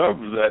purpose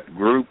of that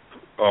group,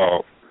 I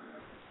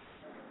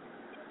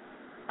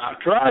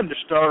tried to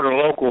start a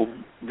local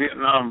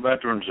Vietnam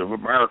Veterans of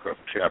America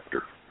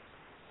chapter,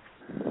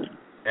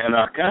 and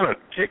I kind of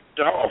ticked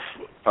off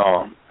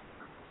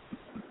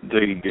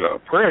the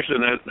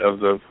president of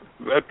the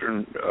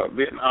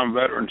Vietnam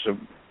Veterans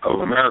of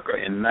America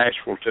in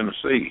Nashville,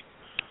 Tennessee.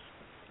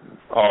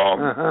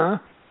 I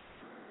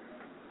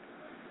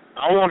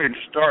wanted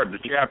to start the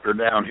chapter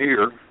down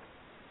here,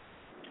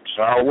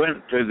 so I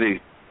went to the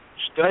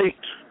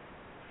state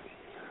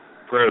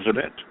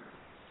president,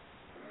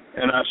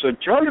 and I said,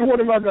 "Charlie, what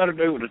have I got to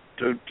do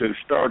to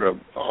start a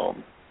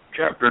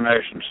chapter in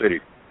Ashland City?"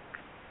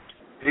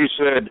 He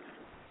said,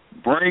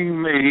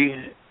 "Bring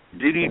me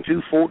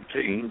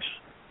DD-214s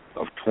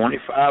of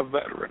 25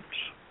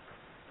 veterans,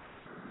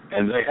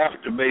 and they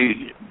have to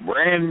be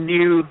brand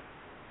new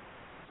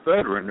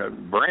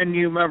brand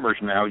new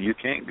members now. You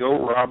can't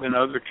go robbing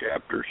other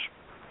chapters."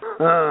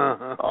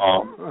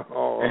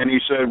 And he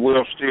said,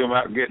 "We'll see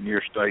about getting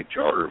your state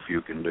charter if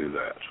you can do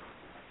that."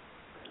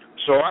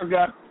 So I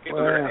got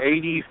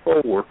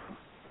 84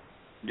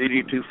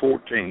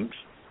 DD-214s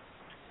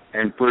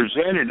and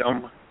presented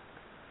them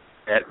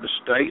at the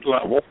state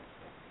level,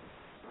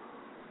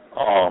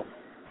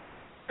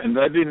 and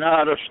they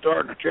denied us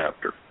starting a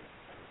chapter.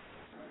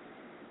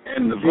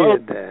 And the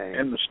vote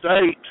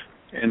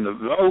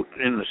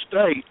in the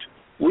state,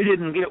 we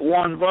didn't get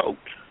one vote.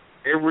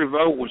 Every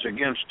vote was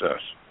against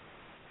us.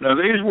 Now,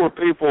 these were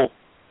people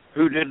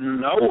who didn't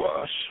know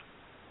us,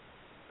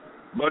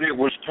 but it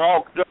was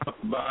talked up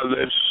by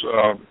this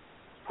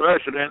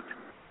president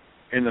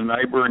in the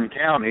neighboring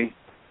county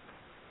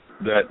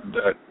that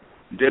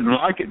didn't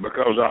like it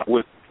because I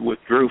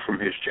withdrew from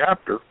his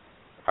chapter.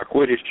 I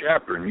quit his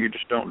chapter, and you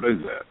just don't do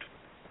that.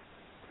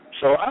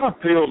 So I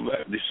appealed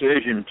that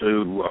decision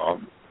to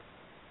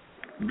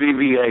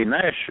VVA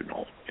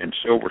National in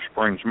Silver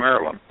Springs,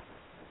 Maryland.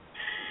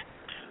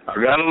 I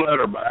got a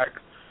letter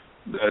back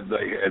that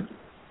they had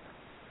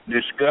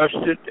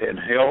discussed it and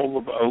held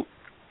the vote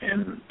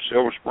in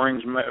Silver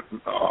Springs,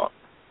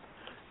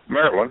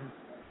 Maryland,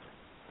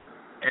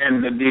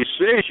 and the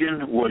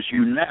decision was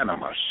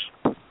unanimous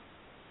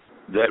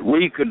that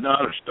we could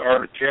not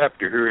start a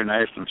chapter here in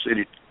Ashland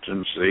City,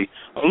 Tennessee,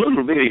 a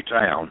little bitty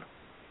town.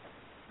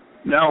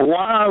 Now,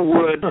 why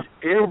would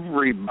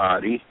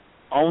everybody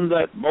on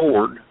that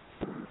board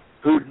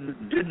who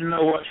didn't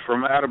know us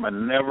from Adam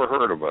and never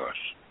heard of us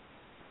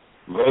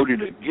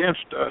voted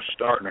against us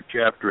starting a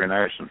chapter in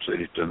Ashland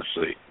City,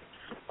 Tennessee?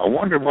 I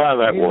wonder why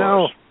that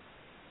was.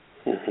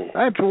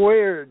 That's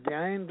weird,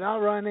 James. I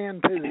run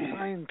into the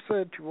same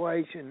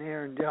situation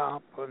here in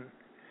Joplin,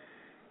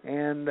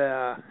 and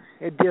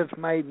it just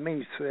made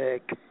me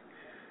sick.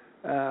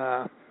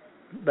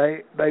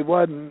 They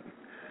wasn't.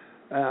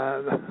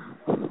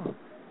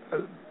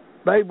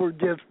 They were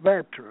just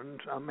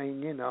veterans. I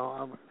mean, you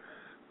know,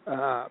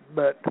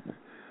 but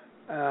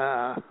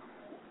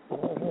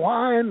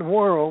why in the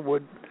world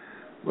would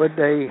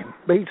they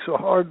be so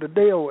hard to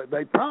deal with?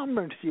 They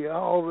promise you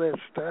all this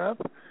stuff,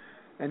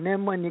 and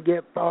then when you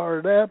get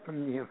fired up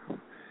and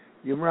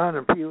you run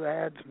a few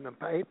ads in the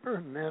paper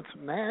and this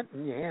and that,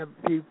 and you have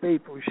a few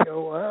people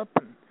show up,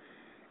 and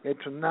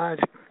it's a nice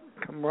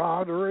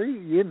camaraderie,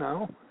 you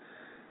know,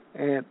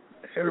 and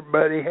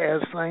everybody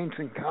has things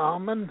in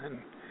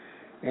common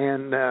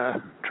and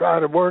try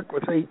to work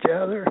with each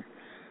other.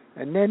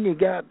 And then you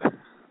got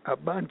a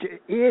bunch of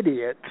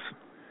idiots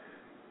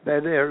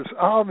that is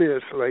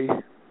obviously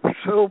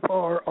so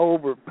far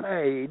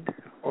overpaid,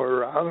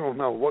 or I don't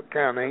know what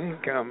kind of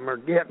income they're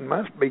getting.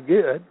 Must be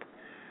good.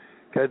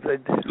 Cause they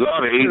just, a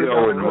lot of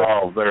ego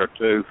involved there,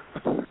 too.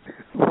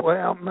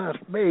 Well,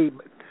 must be.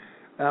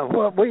 But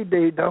what we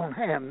do don't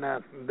have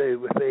nothing to do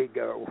with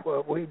ego.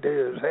 What we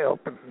do is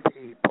helping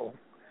people.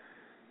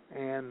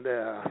 And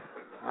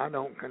I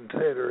don't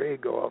consider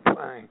ego a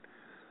thing.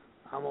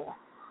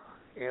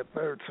 If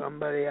there's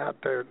somebody out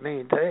there that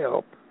needs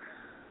help,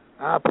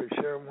 I for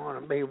sure want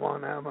to be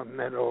one of them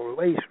that'll at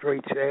least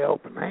reach a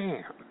helping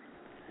hand.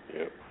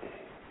 Yep.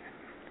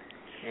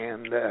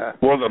 And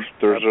for them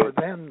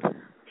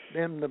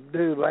to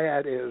do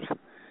that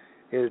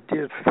is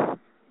just,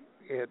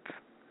 it's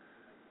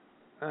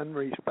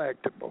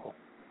unrespectable.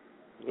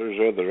 There's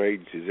other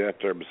agencies out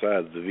there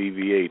besides the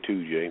VVA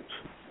too, James.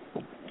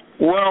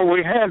 Well,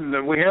 we had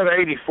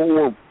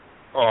 84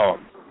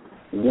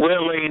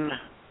 willing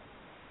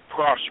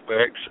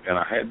prospects, and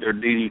I had their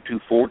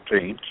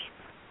DD-214s.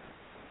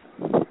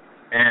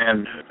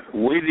 And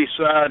we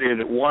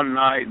decided one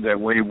night that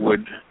we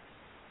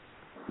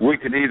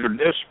could either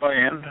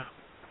disband,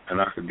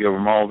 and I could give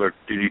them all their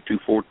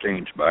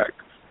DD-214s back.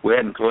 We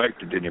hadn't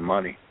collected any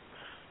money.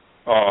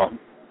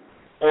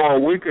 Or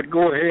we could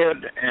go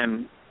ahead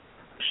and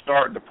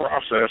start the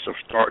process of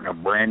starting a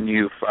brand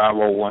new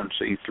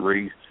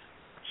 501c3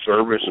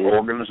 service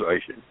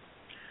organization.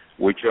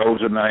 We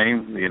chose a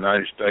name, the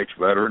United States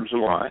Veterans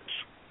Alliance.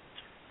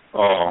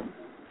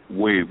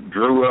 We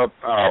drew up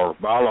our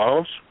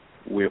bylaws.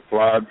 We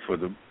applied for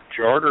the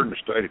charter in the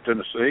state of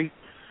Tennessee.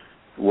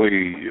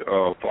 We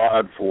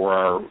applied for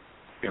our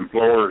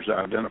employer's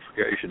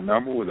identification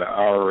number with the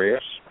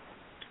IRS.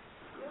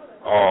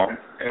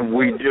 And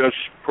we just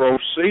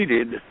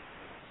proceeded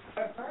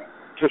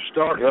to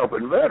start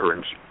helping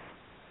veterans.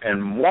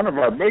 And one of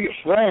our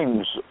biggest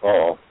things,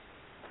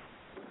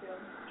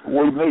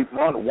 we meet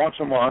once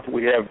a month.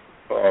 We have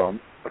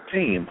a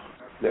team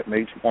that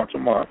meets once a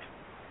month.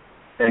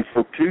 And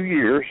for 2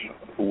 years,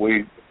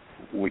 we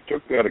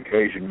took that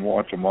occasion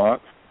once a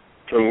month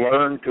to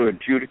learn to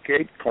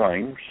adjudicate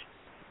claims,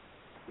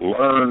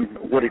 learn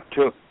what it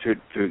took to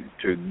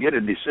get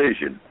a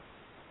decision,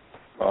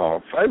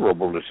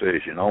 favorable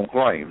decision on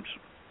claims.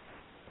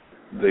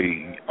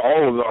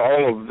 All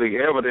of the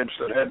evidence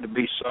that had to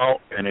be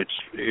sought, and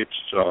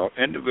it's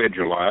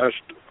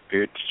individualized.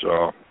 It's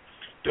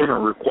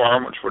different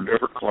requirements for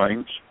different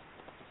claims.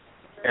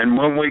 And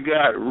when we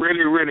got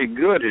really, really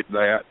good at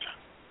that,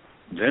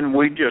 then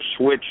we just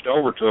switched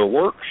over to a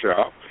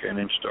workshop and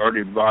then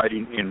started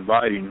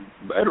inviting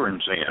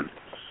veterans in.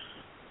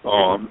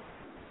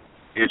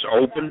 It's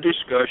open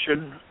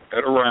discussion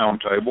at a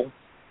round table.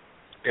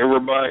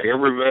 Every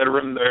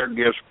veteran there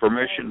gives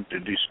permission to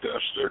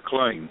discuss their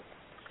claim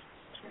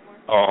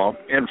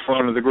in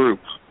front of the group.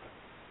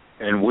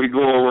 And we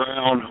go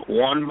around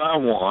one by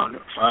one,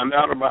 find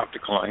out about the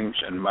claims,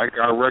 and make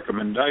our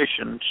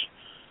recommendations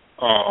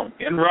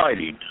in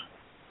writing.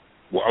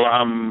 While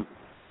I'm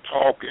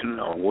talking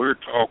or we're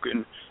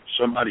talking,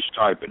 somebody's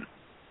typing.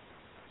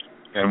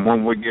 And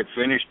when we get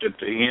finished at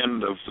the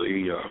end of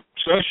the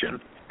session,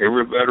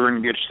 every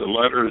veteran gets the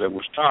letter that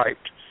was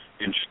typed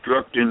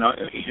instructing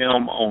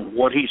him on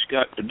what he's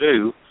got to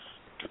do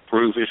to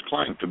prove his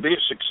claim, to be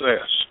a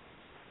success.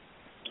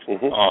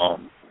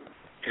 Mm-hmm.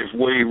 If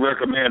we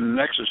recommend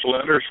nexus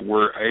letters,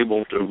 we're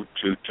able to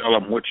tell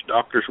them which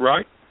doctors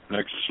write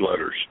nexus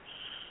letters.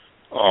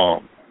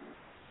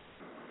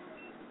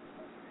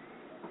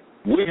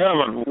 We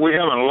haven't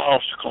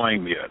lost a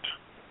claim yet.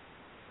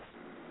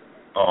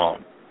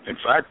 In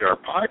fact, our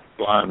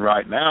pipeline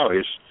right now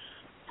is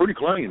pretty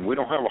clean. We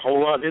don't have a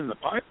whole lot in the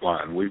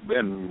pipeline. We've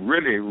been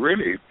really,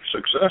 really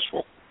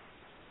successful.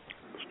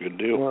 That's a good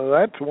deal. Well,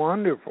 that's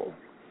wonderful.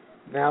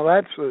 Now,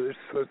 that's a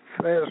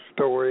success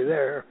story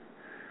there.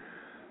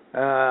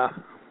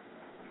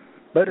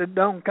 But it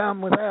don't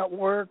come without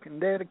work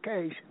and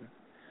dedication.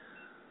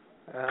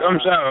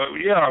 Comes out,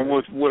 yeah,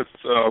 with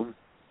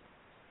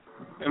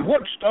and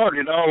what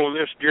started all of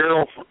this,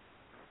 Gerald,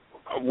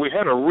 we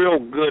had a real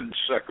good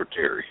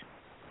secretary.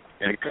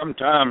 And it come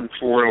time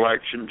for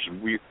elections,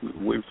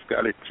 we've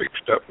got it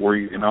fixed up where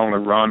you can only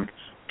run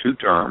 2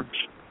 terms.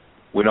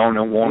 We don't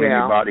want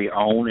anybody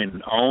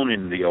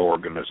owning the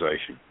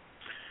organization.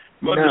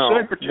 But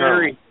the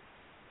secretary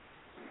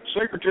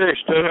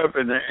stood up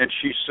and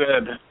she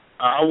said,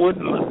 I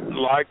wouldn't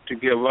like to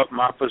give up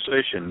my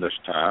position this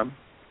time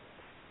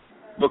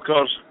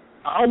because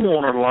I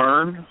want to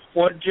learn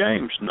what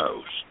James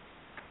knows.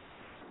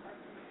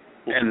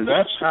 And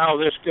that's how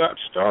this got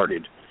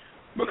started.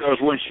 Because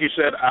when she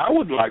said, I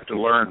would like to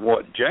learn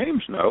what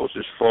James knows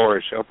as far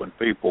as helping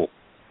people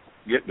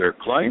get their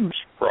claims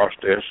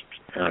processed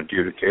and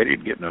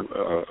adjudicated, getting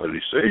a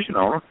decision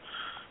on them,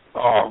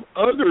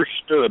 others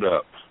stood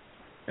up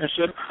and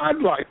said,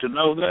 I'd like to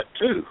know that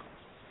too.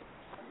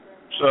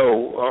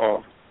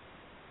 So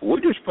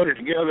we just put it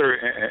together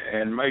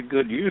and made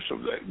good use of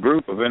that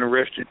group of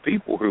interested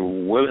people who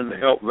were willing to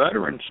help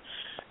veterans.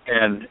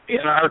 And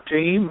in our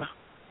team,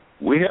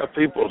 we have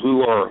people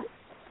who are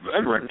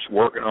veterans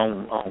working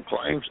on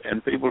claims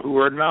and people who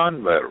are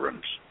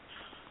non-veterans.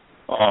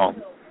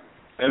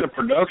 And the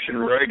production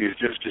rate is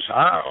just as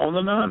high on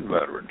the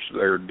non-veterans.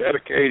 They're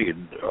dedicated.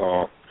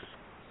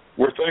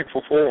 We're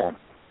thankful for them.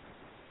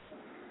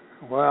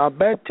 Well, I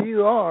bet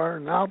you are,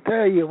 and I'll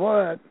tell you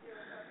what,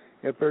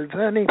 if there's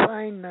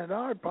anything that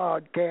our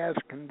podcast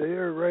can do,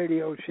 or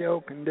radio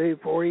show can do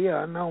for you,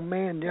 I know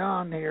me and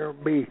John here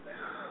will be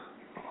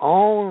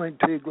only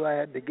too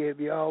glad to give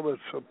you all the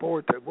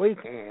support that we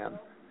can.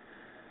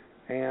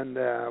 And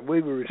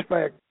we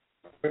respect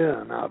it,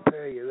 and I'll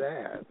tell you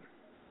that.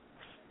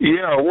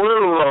 Yeah,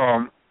 we're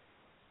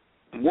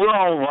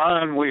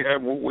online. We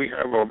have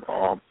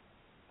a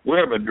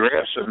web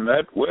address, and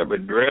that web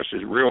address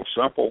is real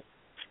simple.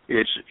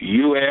 It's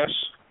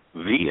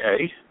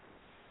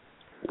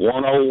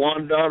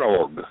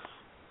usva101.org.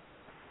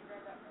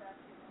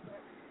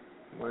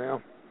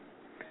 Well,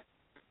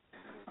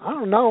 I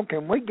don't know.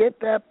 Can we get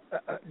that?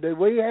 Do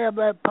we have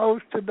that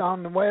posted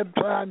on the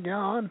website,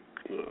 John?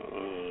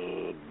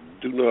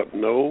 Do not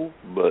know,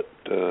 but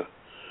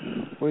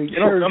we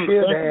sure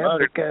should have,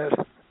 because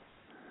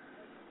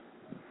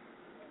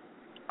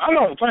I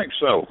don't think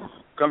so.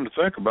 Come to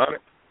think about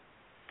it.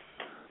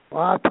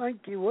 Well, I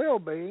think you will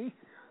be.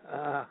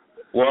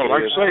 Well,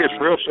 like I say,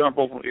 it's real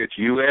simple. It's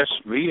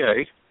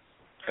USVA.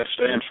 That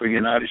stands for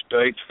United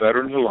States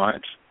Veterans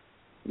Alliance.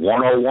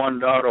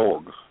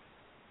 101.org.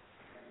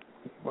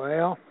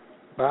 Well,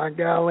 by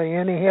golly,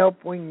 any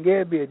help we can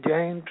give you,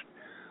 James,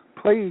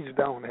 please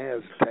don't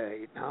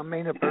hesitate. I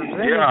mean, if there's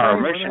anything our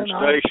mission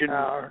station,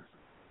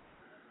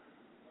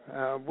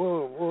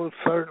 we'll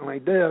certainly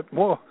do it.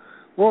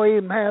 We'll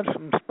even have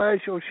some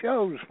special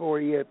shows for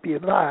you if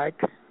you'd like.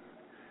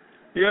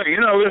 Yeah,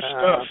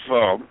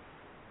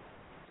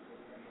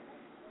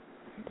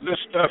 this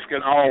stuff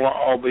can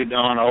all be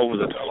done over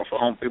the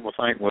telephone. People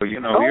think, well,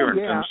 you're in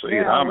Tennessee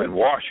and I'm in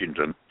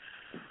Washington.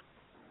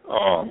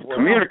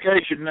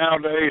 Communication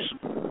nowadays,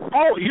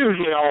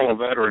 usually all a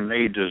veteran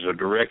needs is a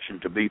direction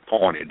to be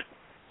pointed.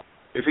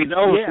 If he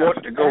knows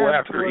what to go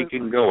after, he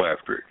can go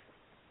after it.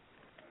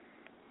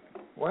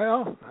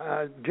 Well,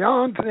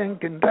 John's in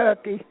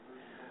Kentucky.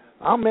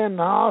 I'm in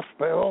the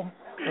hospital.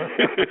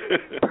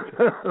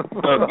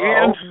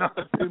 Again?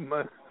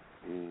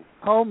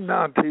 Home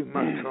not too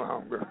much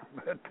longer,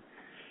 but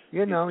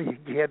you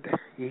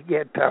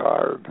get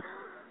tired.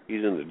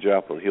 He's in the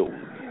Joplin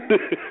Hilton.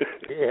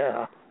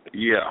 Yeah.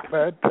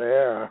 But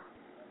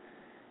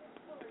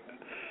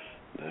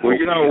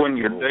well, when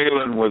you're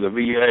dealing with a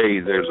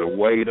VA, there's a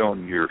weight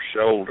on your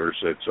shoulders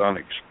that's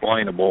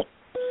unexplainable.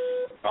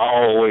 I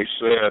always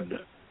said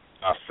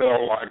I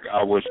felt like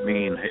I was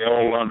being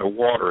held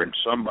underwater and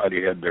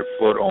somebody had their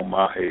foot on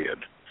my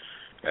head.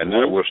 And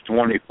that was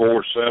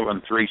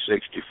 24/7,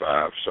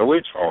 365. So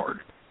it's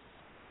hard.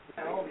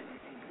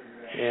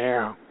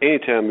 Yeah.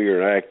 Anytime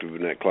you're active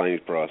in that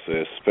claims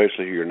process,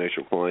 especially your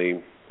initial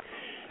claim,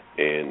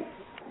 and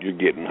you're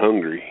getting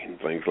hungry and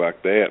things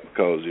like that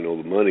because,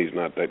 the money's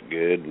not that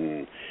good,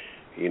 and,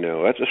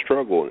 that's a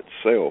struggle in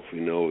itself.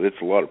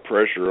 It's a lot of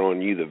pressure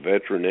on you, the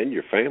veteran, and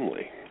your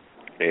family.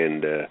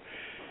 And,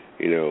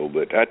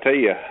 but I tell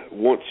you,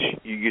 once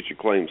you get your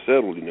claim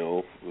settled, with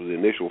the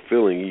initial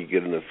feeling, you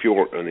get a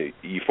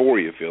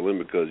euphoria feeling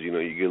because, you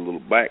get a little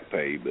back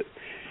pay. But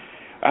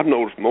I've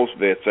noticed most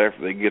vets,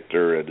 after they get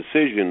their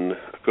decision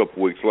a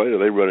couple weeks later,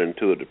 they run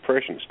into a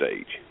depression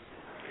stage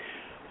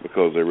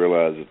because they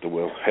realize that,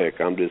 heck,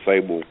 I'm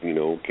disabled,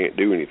 can't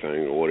do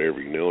anything or whatever,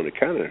 and it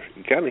kind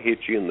of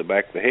hits you in the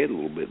back of the head a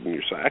little bit in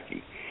your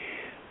psyche.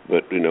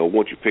 But,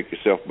 once you pick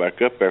yourself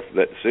back up after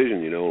that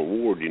decision,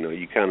 award,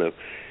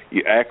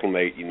 you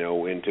acclimate,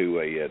 into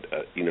a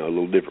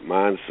little different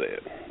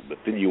mindset. But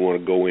then you want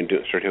to go into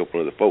it and start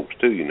helping other folks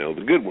too,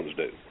 the good ones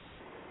do.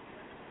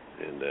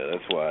 And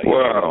that's why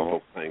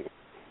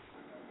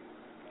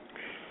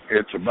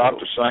it's about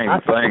the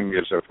same thing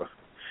as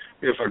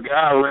if a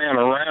guy ran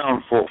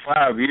around for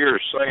 5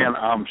 years saying,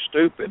 I'm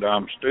stupid,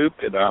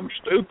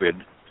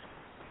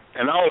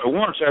 and all at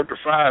once after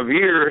 5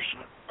 years,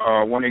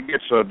 when he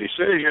gets a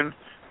decision,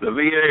 the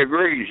VA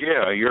agrees,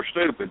 yeah, you're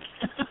stupid.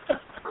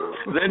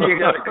 Then you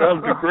got to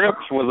come to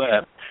grips with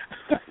that.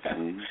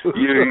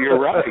 You're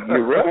right.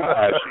 You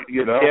realize,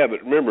 Yeah,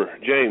 but remember,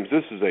 James,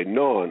 this is a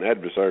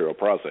non-adversarial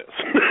process.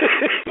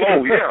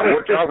 Oh, yeah,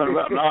 we're talking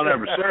about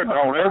non-adversarial.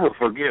 Don't ever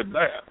forget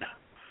that.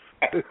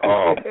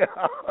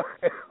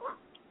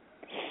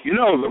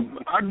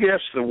 I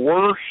guess the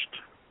worst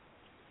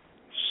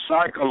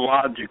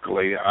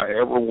psychologically I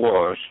ever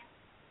was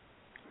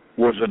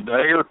a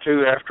day or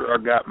two after I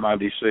got my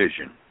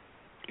decision.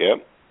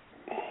 Yep.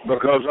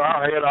 Because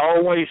I had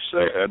always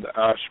said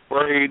I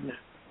sprayed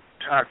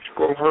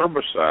tactical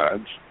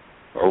herbicides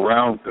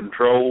around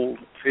controlled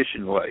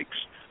fishing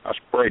lakes. I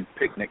sprayed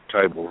picnic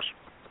tables.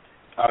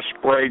 I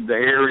sprayed the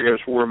areas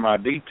where my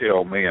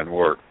detail men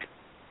worked.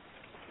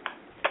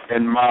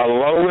 And my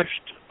lowest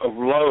of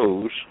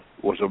lows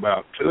was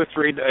about 2 or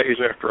 3 days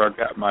after I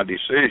got my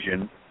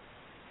decision,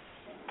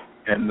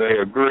 and they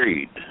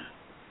agreed,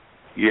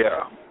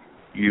 yeah,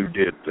 you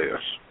did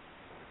this.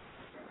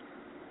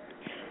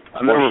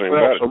 I never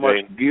felt so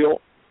much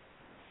guilt.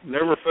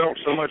 Never felt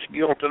so much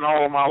guilt in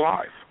all of my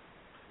life.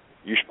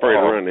 You sprayed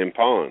around them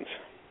ponds.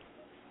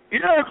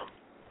 Yeah.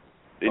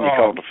 Then you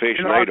caught the fish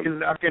and ate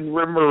them. I can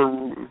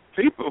remember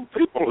people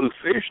who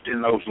fished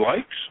in those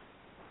lakes.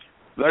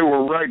 They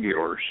were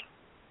regulars.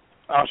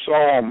 I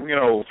saw them, 3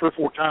 or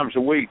 4 times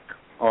a week.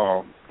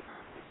 And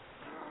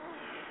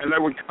they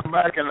would come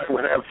back and they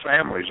would have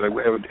families. They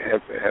would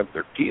have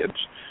their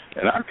kids.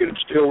 And I can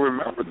still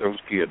remember those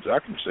kids. I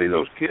can see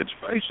those kids'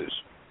 faces.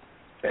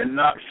 And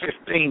not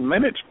 15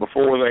 minutes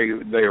before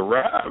they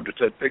arrived at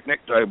that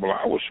picnic table,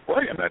 I was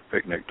spraying that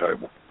picnic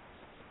table.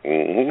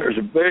 Mm-hmm. There's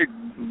a big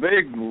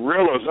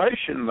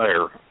realization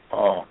there.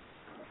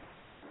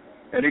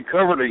 And he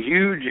covered a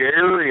huge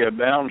area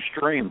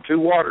downstream, 2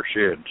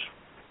 watersheds.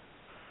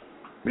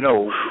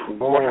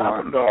 What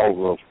happened to all of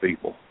those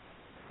people?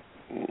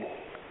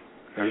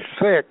 They're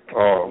sick.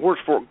 Where's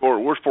Fort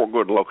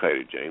Gordon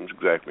located, James?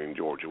 Exactly in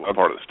Georgia. What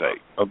part of the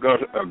state?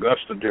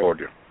 Augusta,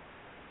 Georgia.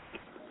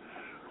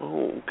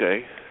 Oh,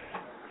 okay.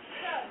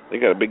 They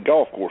got a big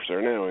golf course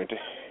there now, ain't they?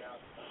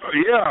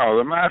 Yeah,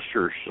 the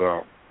Masters.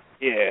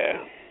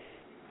 Yeah.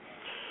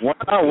 When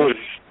I was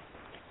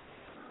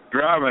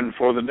driving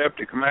for the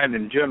Deputy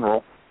Commanding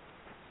General,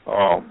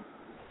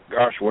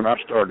 when I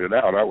started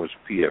out, I was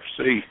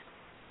PFC.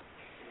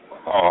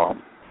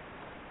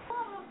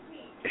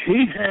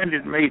 He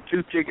handed me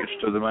 2 tickets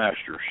to the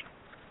Masters.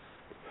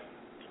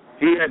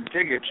 He had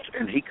tickets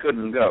and he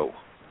couldn't go,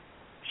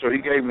 so he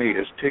gave me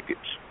his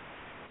tickets.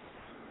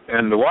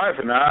 And the wife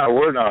and I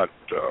we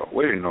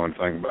didn't know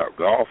anything about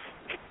golf.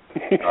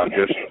 I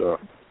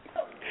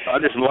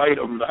just laid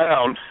them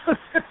down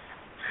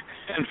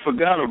and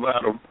forgot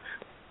about them.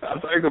 I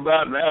think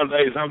about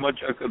nowadays how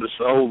much I could have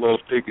sold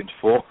those tickets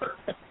for.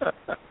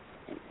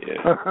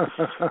 Yeah.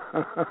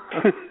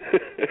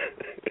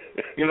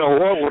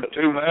 What were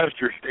 2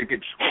 Masters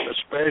tickets,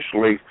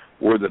 especially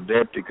were the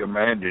Deputy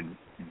Commanding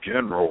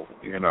General,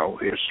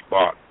 his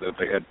spot that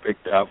they had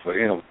picked out for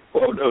him.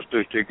 Well, those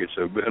 2 tickets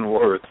have been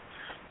worth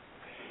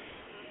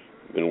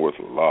a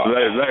lot.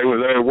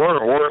 They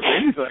weren't worth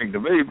anything to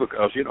me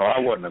because, I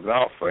wasn't a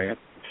golf fan.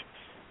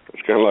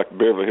 It's kind of like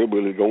Beverly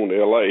Hillbillies going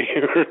to L.A.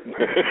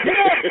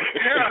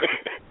 Yeah.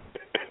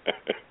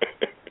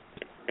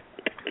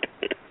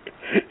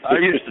 I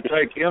used to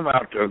take him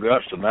out to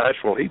Augusta,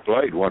 Nashville. He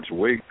played once a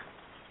week.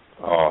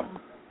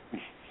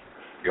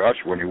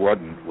 When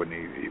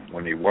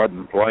he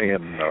wasn't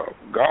playing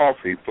golf,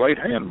 he played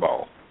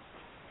handball.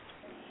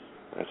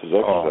 That's his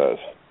exercise.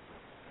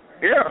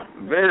 Yeah,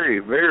 very,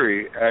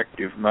 very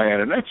active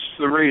man, and that's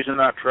the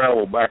reason I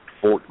traveled back to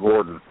Fort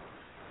Gordon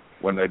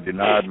when they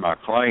denied my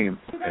claim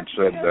and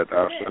said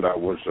I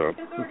was a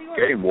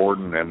game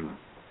warden, and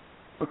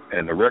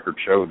the record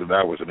showed that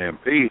I was an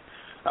MP.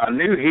 I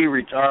knew he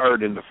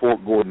retired in the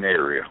Fort Gordon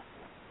area,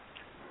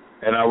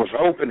 and I was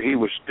hoping he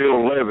was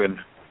still living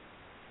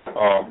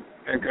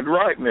and could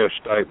write me a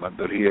statement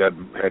that he had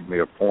me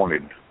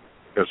appointed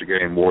as a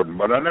game warden,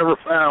 but I never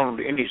found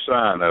any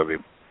sign of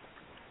him.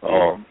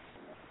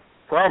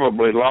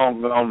 Probably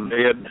long gone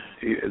dead.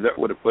 That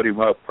would have put him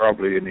up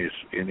probably in his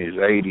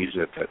 80s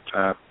at that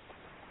time.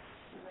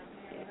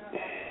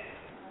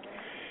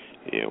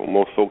 Yeah, well,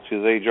 most folks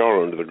his age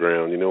are under the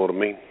ground. You know what I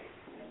mean?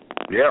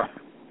 Yeah.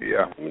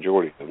 The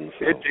majority of them.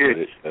 So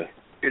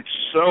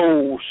it's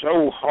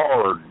so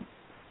hard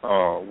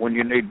when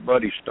you need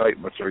buddy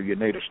statements or you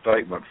need a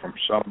statement from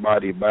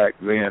somebody back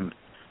then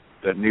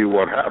that knew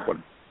what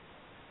happened.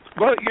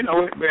 But it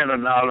being a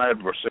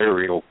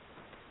non-adversarial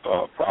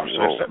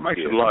process, that makes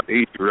it a lot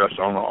easier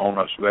on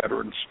us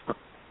veterans.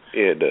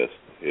 Yeah,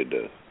 it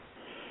does.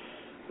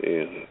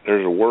 Yeah.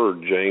 There's a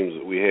word, James,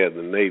 that we had in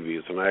the Navy.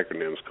 It's an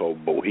acronym. It's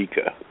called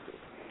BOHICA.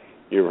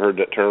 You ever heard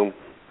that term?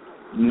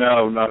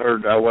 No, not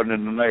heard. I wasn't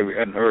in the Navy. I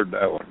hadn't heard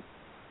that one.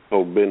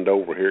 Oh, bend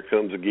over. Here it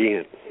comes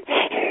again.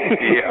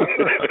 Yeah.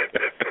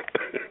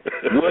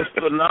 With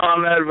the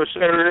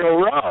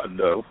non-adversarial rod,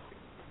 though.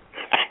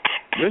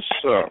 This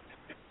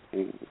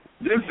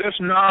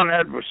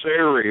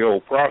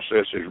non-adversarial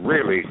process is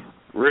really,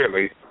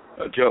 really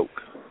a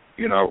joke.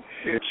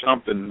 It's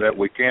something that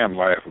we can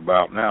laugh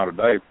about now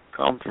today,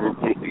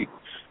 comfortably.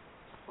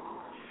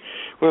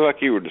 Well,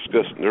 like you were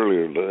discussing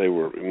earlier, they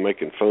were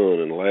making fun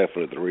and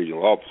laughing at the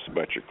regional office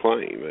about your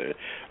claim.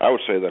 I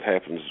would say that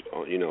happens,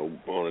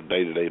 on a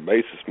day-to-day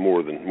basis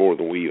more than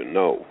we even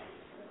know.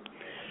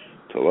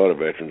 To a lot of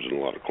veterans and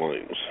a lot of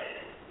claims.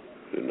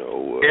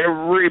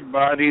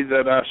 Everybody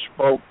that I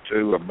spoke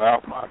to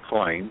about my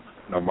claim,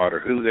 no matter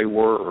who they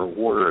were or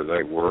where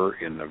they were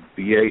in the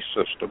VA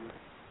system,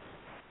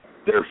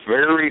 their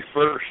very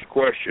first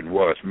question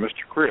was,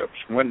 Mr.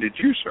 Cripps, when did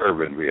you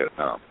serve in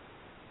Vietnam?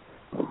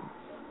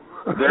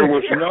 There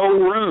was no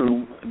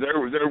room,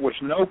 there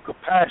was no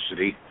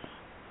capacity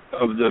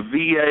of the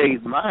VA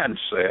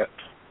mindset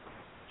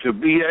to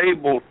be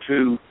able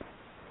to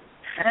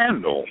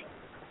handle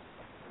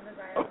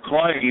a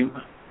claim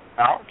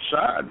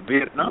outside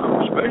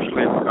Vietnam,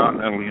 especially in the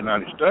continental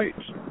United States.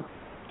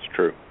 It's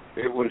true.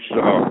 It was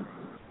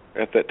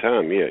at that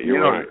time, yeah,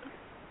 you're right.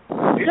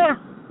 Yeah,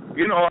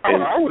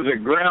 I was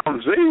at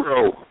ground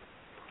zero.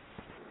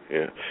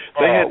 Yeah,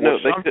 they had no.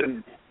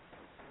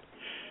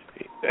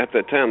 At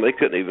that time, they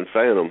couldn't even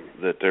fathom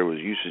that there was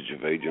usage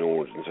of Agent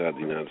Orange inside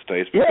the United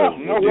States because of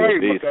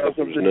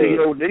the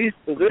DOD's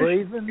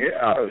position.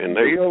 Yeah, and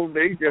the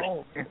DOD just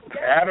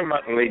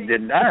adamantly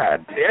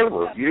denied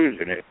ever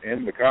using it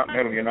in the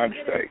continental United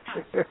States.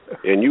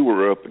 And you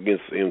were up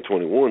against the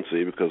M21,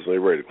 see, because they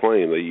ready to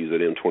claim they use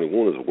that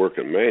M21 as a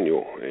working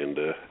manual, and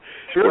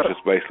which is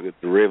basically a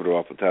derivative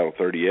off the Title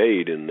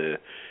 38, and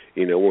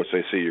once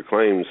they see your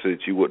claim and see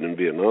that you wasn't in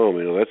Vietnam,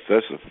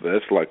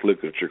 that's like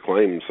looking at your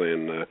claim and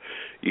saying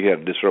you had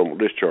a dishonorable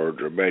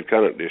discharge or a bad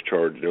conduct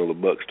discharge. The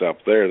buck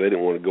stopped there. They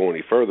didn't want to go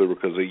any further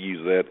because they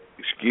used that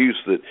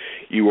excuse that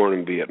you weren't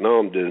in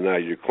Vietnam to deny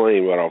your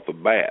claim right off the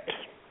bat.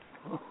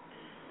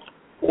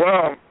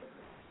 Well,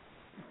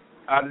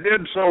 I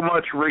did so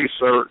much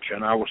research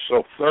and I was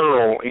so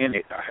thorough in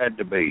it, I had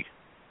to be,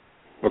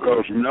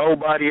 because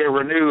nobody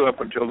ever knew up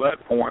until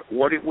that point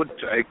what it would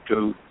take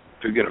to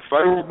get a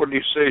favorable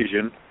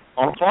decision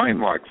on a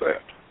claim like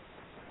that.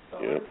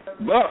 Yeah.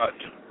 But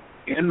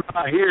in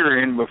my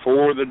hearing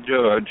before the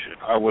judge,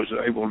 I was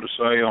able to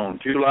say on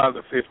July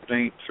the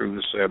 15th through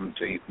the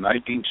 17th,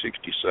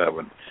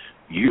 1967,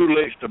 you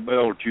leased a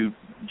Bell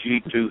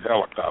G-2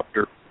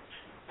 helicopter,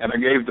 and I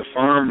gave the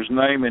firm's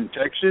name in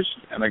Texas,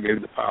 and I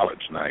gave the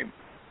pilot's name.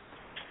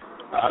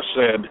 I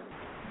said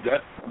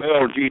that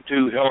Bell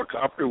G-2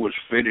 helicopter was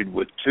fitted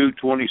with two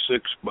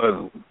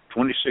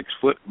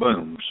 26-foot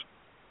booms.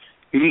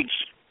 Each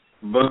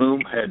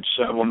boom had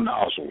 7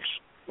 nozzles.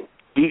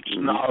 Each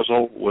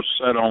nozzle was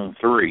set on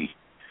 3.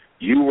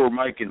 You were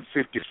making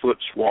 50-foot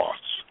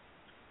swaths.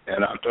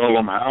 And I told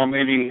them how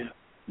many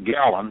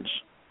gallons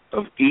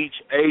of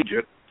each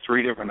agent,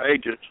 3 different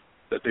agents,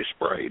 that they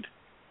sprayed.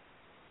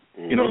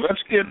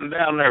 That's getting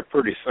down there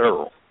pretty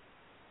thorough.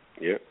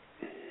 Yep.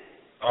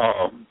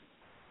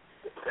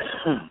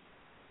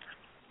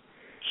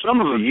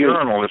 Some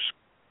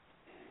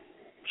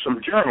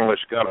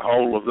journalists got a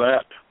hold of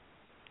that.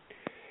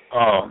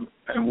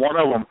 And one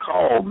of them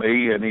called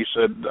me, and he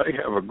said they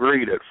have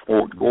agreed at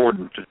Fort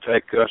Gordon to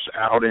take us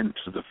out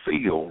into the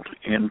field,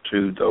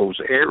 into those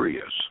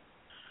areas.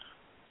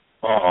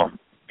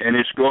 And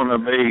it's going to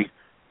be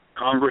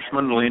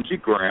Congressman Lindsey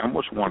Graham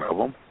was one of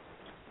them,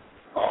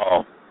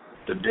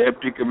 the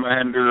deputy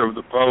commander of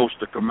the post,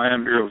 the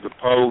commander of the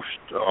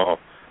post,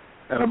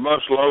 and a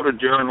busload of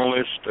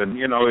journalists, and,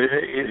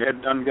 it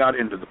had done got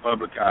into the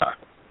public eye.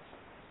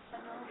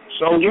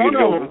 So one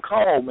of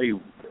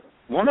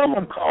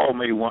them called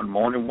me one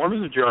morning, one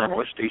of the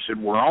journalists. He said,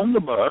 we're on the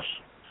bus,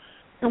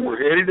 and we're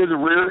headed to the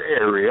rear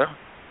area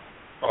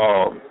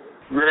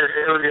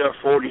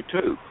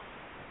 42,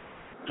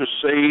 to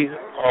see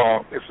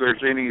if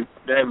there's any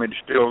damage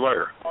still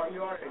there.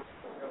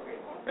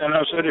 And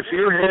I said, if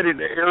you're headed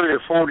to area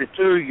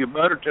 42, you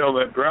better tell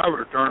that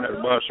driver to turn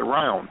that bus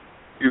around.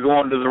 You're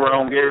going to the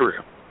wrong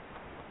area.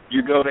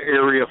 You go to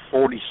area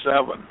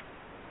 47.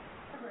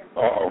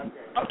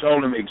 I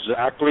told him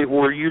exactly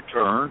where you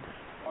turn,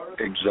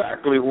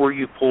 exactly where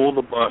you pull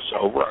the bus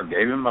over. I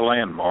gave him a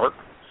landmark.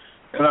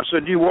 And I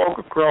said, you walk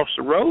across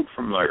the road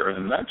from there,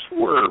 and that's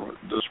where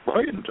the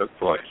spraying took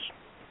place.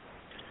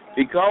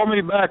 He called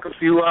me back a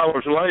few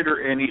hours later,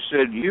 and he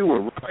said, you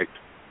were right.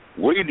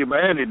 We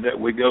demanded that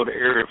we go to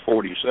Area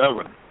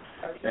 47,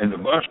 and the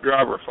bus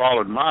driver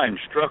followed my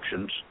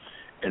instructions,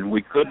 and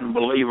we couldn't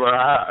believe our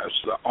eyes.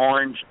 The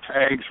orange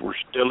tags were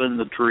still in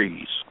the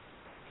trees.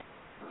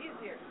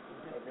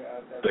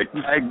 They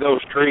tagged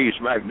those trees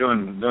back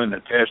doing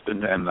the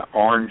testing, and the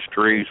orange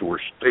trees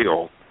were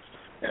still.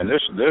 And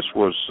this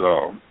was,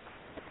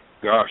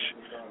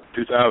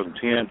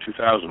 2010,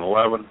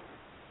 2011.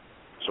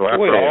 So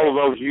after all of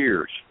those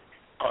years,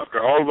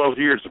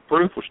 the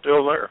proof was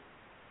still there.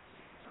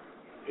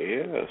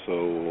 Yeah,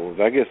 so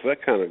I guess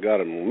that kind of got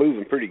them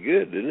moving pretty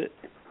good, didn't it?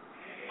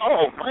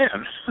 Oh,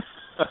 man.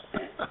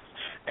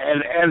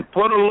 and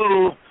put a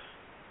little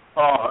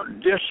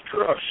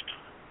distrust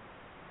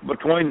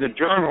between the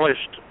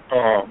journalist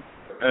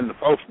and the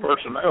post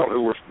personnel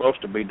who were supposed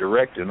to be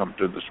directing them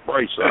to the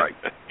spray site,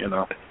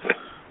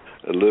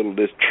 A little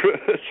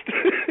distrust.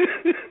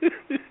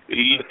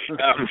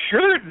 I'm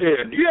sure it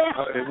did,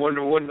 yeah.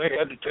 When they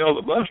had to tell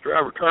the bus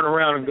driver, turn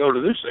around and go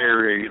to this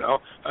area,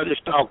 I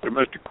just talked to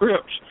Mr.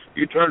 Cripps.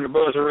 You turn the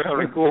bus around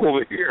and go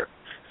over here.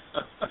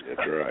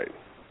 That's right.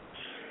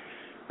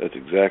 That's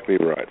exactly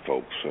right,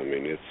 folks. I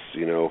mean, it's,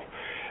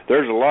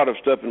 there's a lot of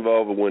stuff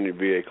involved with winning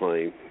your VA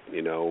claim.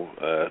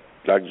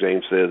 Like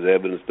James says,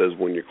 evidence does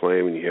win your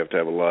claim, and you have to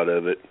have a lot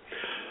of it.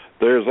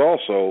 There's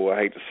also,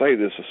 I hate to say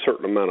this, a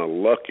certain amount of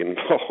luck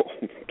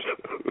involved.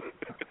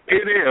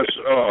 It is.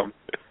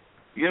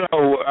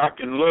 I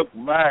can look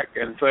back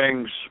and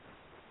things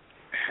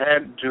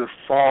had to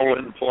fall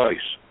in place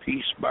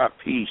piece by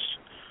piece.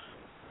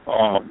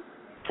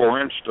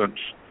 For instance,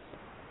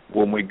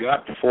 when we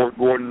got to Fort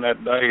Gordon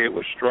that day, it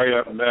was straight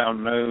up and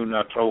down noon.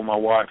 I told my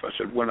wife, I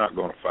said, we're not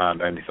going to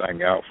find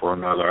anything out for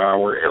another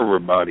hour.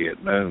 Everybody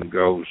at noon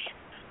goes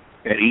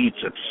and eats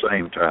at the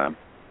same time.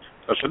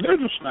 I said, there's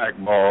a snack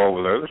bar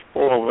over there. Let's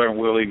pull over there and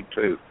we'll eat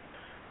too.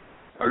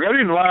 I got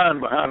in line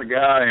behind a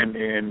guy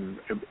in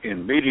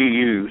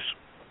BDUs,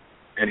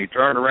 and he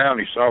turned around.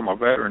 He saw my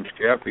veteran's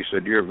cap. He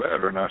said, "You're a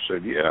veteran?" I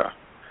said, "Yeah."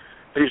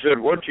 He said,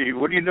 "What are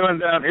you doing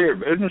down here,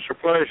 business or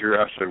pleasure?"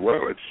 I said,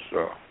 "Well, it's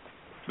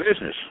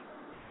business."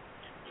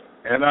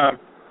 And I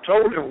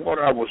told him what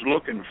I was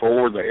looking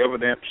for, the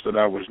evidence that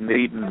I was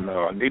needing.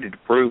 I needed to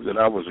prove that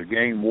I was a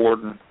game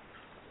warden.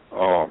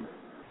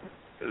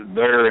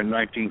 There in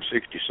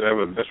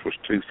 1967, this was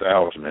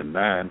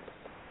 2009.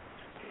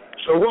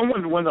 So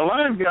when the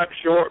line got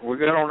short, we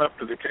got on up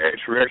to the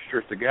cash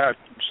register. The guy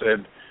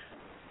said,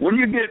 when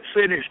you get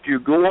finished, you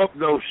go up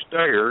those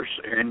stairs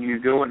and you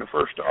go in the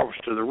first office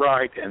to the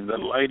right, and the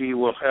lady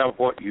will have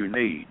what you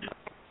need.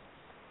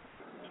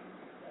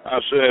 I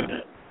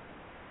said,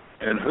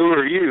 and who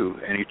are you?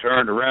 And he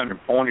turned around and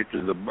pointed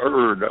to the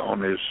bird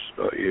on his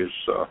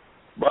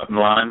button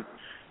line,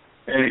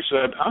 and he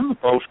said, I'm the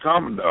post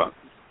commandant.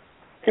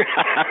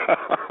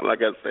 Like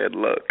I said,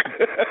 look.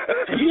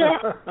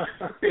 Yeah.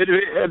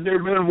 Had there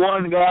been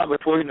one guy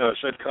between us,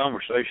 that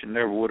conversation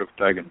never would have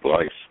taken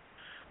place.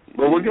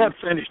 But we got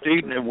finished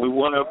eating, and we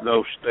went up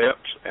those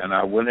steps, and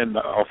I went in the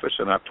office,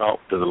 and I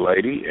talked to the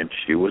lady, and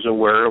she was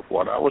aware of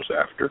what I was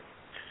after.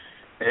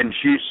 And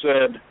she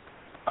said,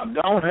 I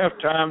don't have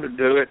time to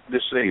do it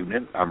this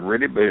evening. I'm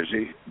really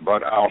busy,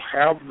 but I'll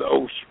have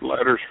those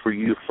letters for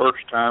you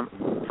first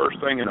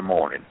thing in the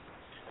morning,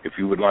 if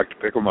you would like to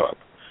pick them up.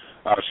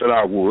 I said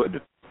I would.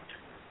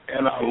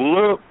 And I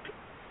looked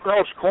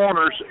across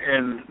corners,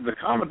 and the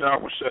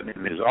commandant was sitting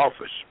in his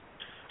office.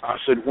 I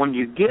said, when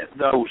you get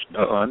those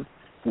done,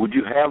 would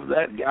you have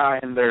that guy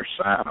in there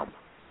sign them?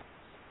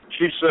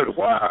 She said,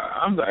 why?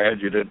 I'm the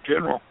adjutant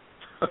general.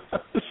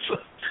 So,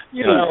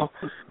 you know,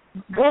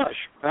 gosh,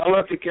 how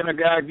lucky can a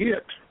guy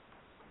get?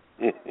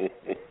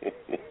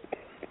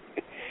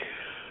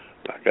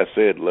 Like I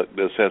said, luck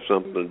does have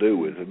something to do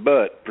with it.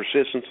 But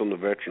persistence on the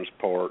veteran's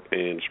part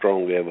and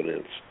strong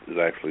evidence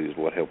is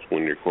what helps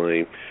win your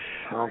claim.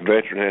 Okay. The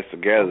veteran has to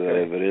gather that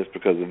evidence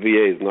because the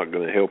VA is not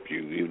going to help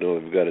you. Even though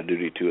they've got a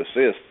duty to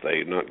assist,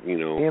 they not,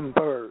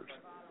 impers.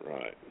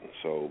 Right.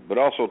 So, but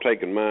also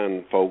take in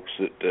mind, folks,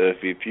 that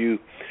if you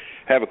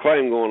have a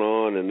claim going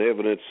on and the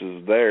evidence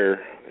is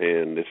there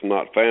and it's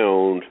not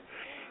found,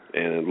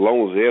 and as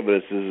long as the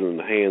evidence is in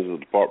the hands of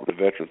the Department of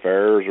Veteran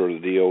Affairs or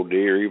the DOD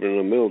or even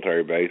a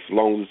military base, as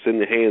long as it's in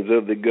the hands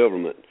of the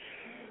government,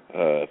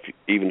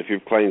 even if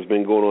your claim's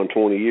been going on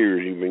 20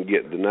 years, you've been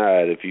getting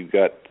denied. If you've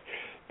got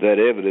that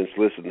evidence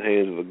listed in the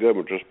hands of the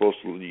government, you're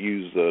supposed to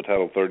use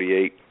Title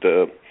 38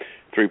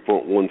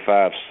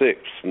 3.156,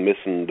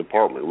 missing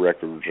department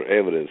records or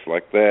evidence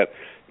like that,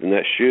 then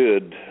that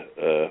should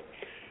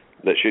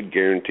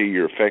guarantee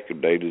your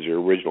effective date as your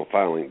original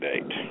filing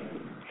date.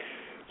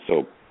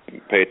 So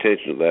pay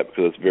attention to that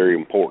because it's very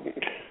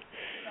important.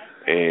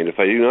 And if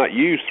they do not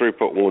use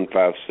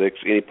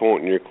 3.156 any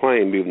point in your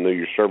claim, even though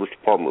your service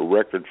department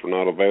records were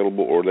not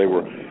available, or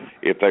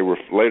if they were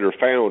later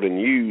found and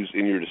used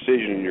in your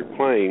decision in your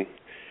claim,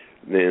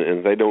 then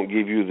and they don't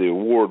give you the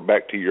award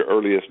back to your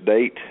earliest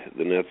date,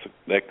 then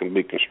that can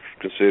be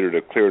considered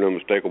a clear and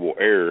unmistakable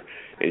error,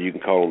 and you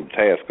can call them to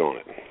task on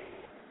it.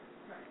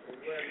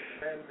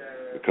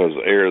 Because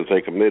the error that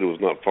they committed was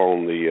not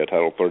following the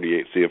Title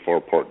 38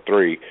 CFR Part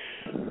 3,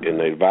 and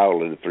they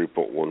violated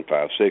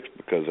 3.156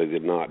 because they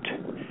did not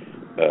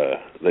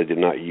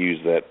use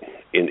that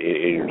in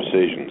your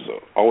decision. So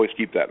always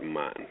keep that in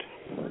mind.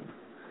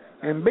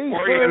 And be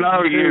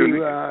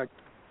sure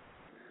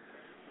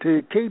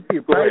to keep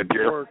your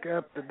paperwork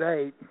up to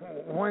date.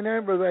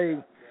 Whenever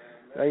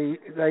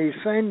they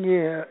send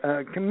you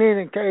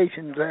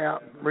communications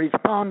out,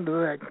 respond to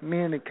that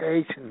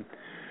communication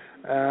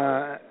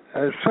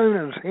as soon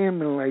as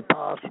humanly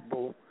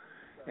possible.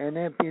 And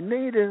if you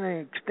need an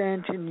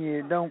extension,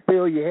 you don't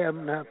feel you have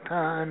enough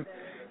time,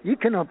 you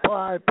can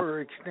apply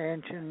for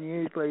extension.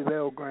 Usually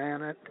they'll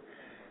grant it.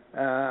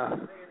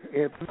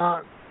 If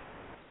not,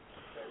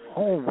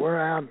 we're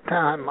out of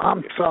time.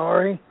 I'm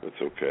sorry. That's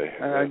okay.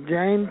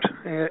 James,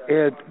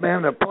 it's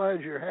been a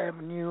pleasure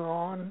having you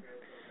on.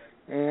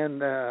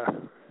 And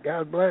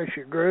God bless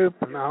your group.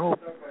 And I hope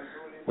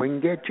we can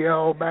get you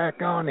all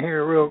back on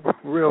here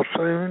real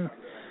soon.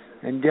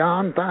 And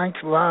John, thanks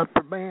a lot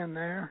for being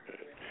there.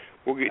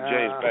 We'll get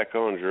James back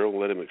on, Gerald,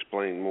 and let him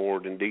explain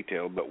more in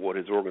detail about what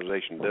his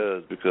organization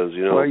does, because,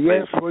 Well,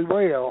 yes, we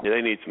will.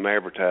 They need some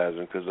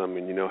advertising, because,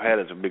 HAT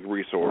is a big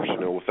resource,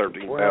 with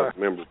 13,000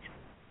 members.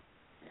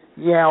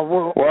 Yeah,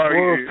 we'll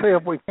see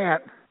if we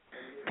can't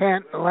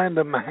lend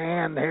them a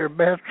hand here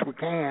best we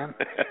can.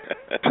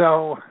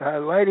 So,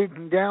 ladies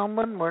and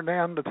gentlemen, we're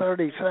down to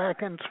 30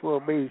 seconds. This will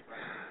be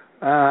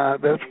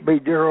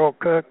Gerald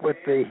Cook with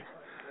the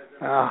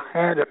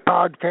Had a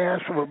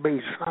podcast will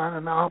be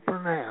signing off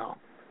for now.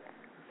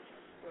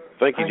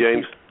 Thank you,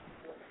 James.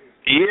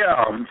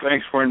 Yeah,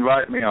 thanks for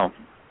inviting me on.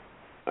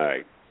 All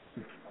right.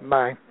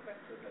 Bye.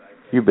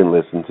 You've been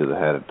listening to the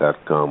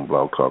Hadit.com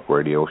Blog Talk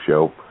Radio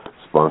Show,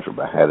 sponsored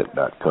by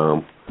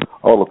Hadit.com.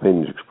 All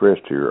opinions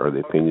expressed here are the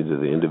opinions of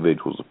the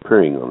individuals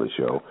appearing on the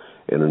show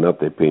and are not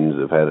the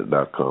opinions of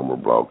Hadit.com or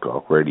Blog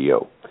Talk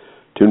Radio.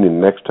 Tune in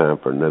next time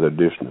for another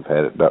edition of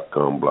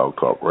Hadit.com Blog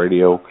Talk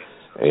Radio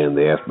and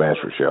the Ask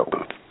Basher Show.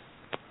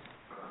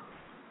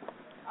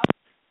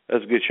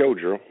 That's a good show,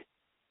 Gerald.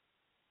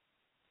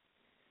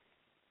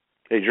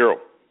 Hey, Gerald.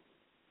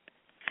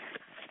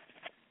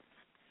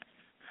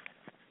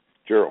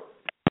 Gerald.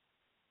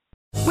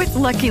 With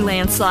Lucky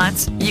Land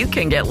Slots, you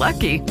can get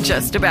lucky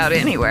just about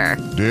anywhere.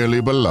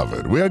 Dearly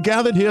beloved, we are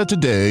gathered here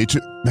today to...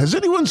 Has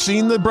anyone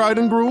seen the bride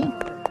and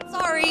groom?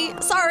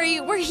 Sorry,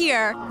 we're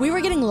here. We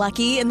were getting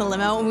lucky in the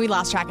limo and we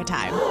lost track of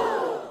time.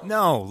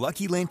 No,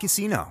 Lucky Land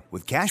Casino,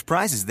 with cash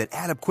prizes that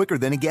add up quicker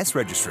than a guest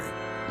registry.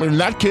 In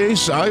that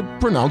case, I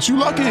pronounce you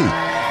lucky.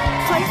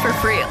 Play for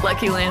free at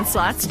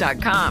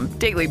LuckyLandSlots.com.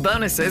 Daily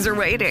bonuses are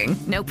waiting.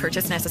 No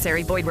purchase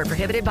necessary. Void where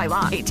prohibited by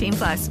law.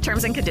 18+.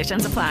 Terms and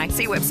conditions apply.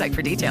 See website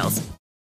for details.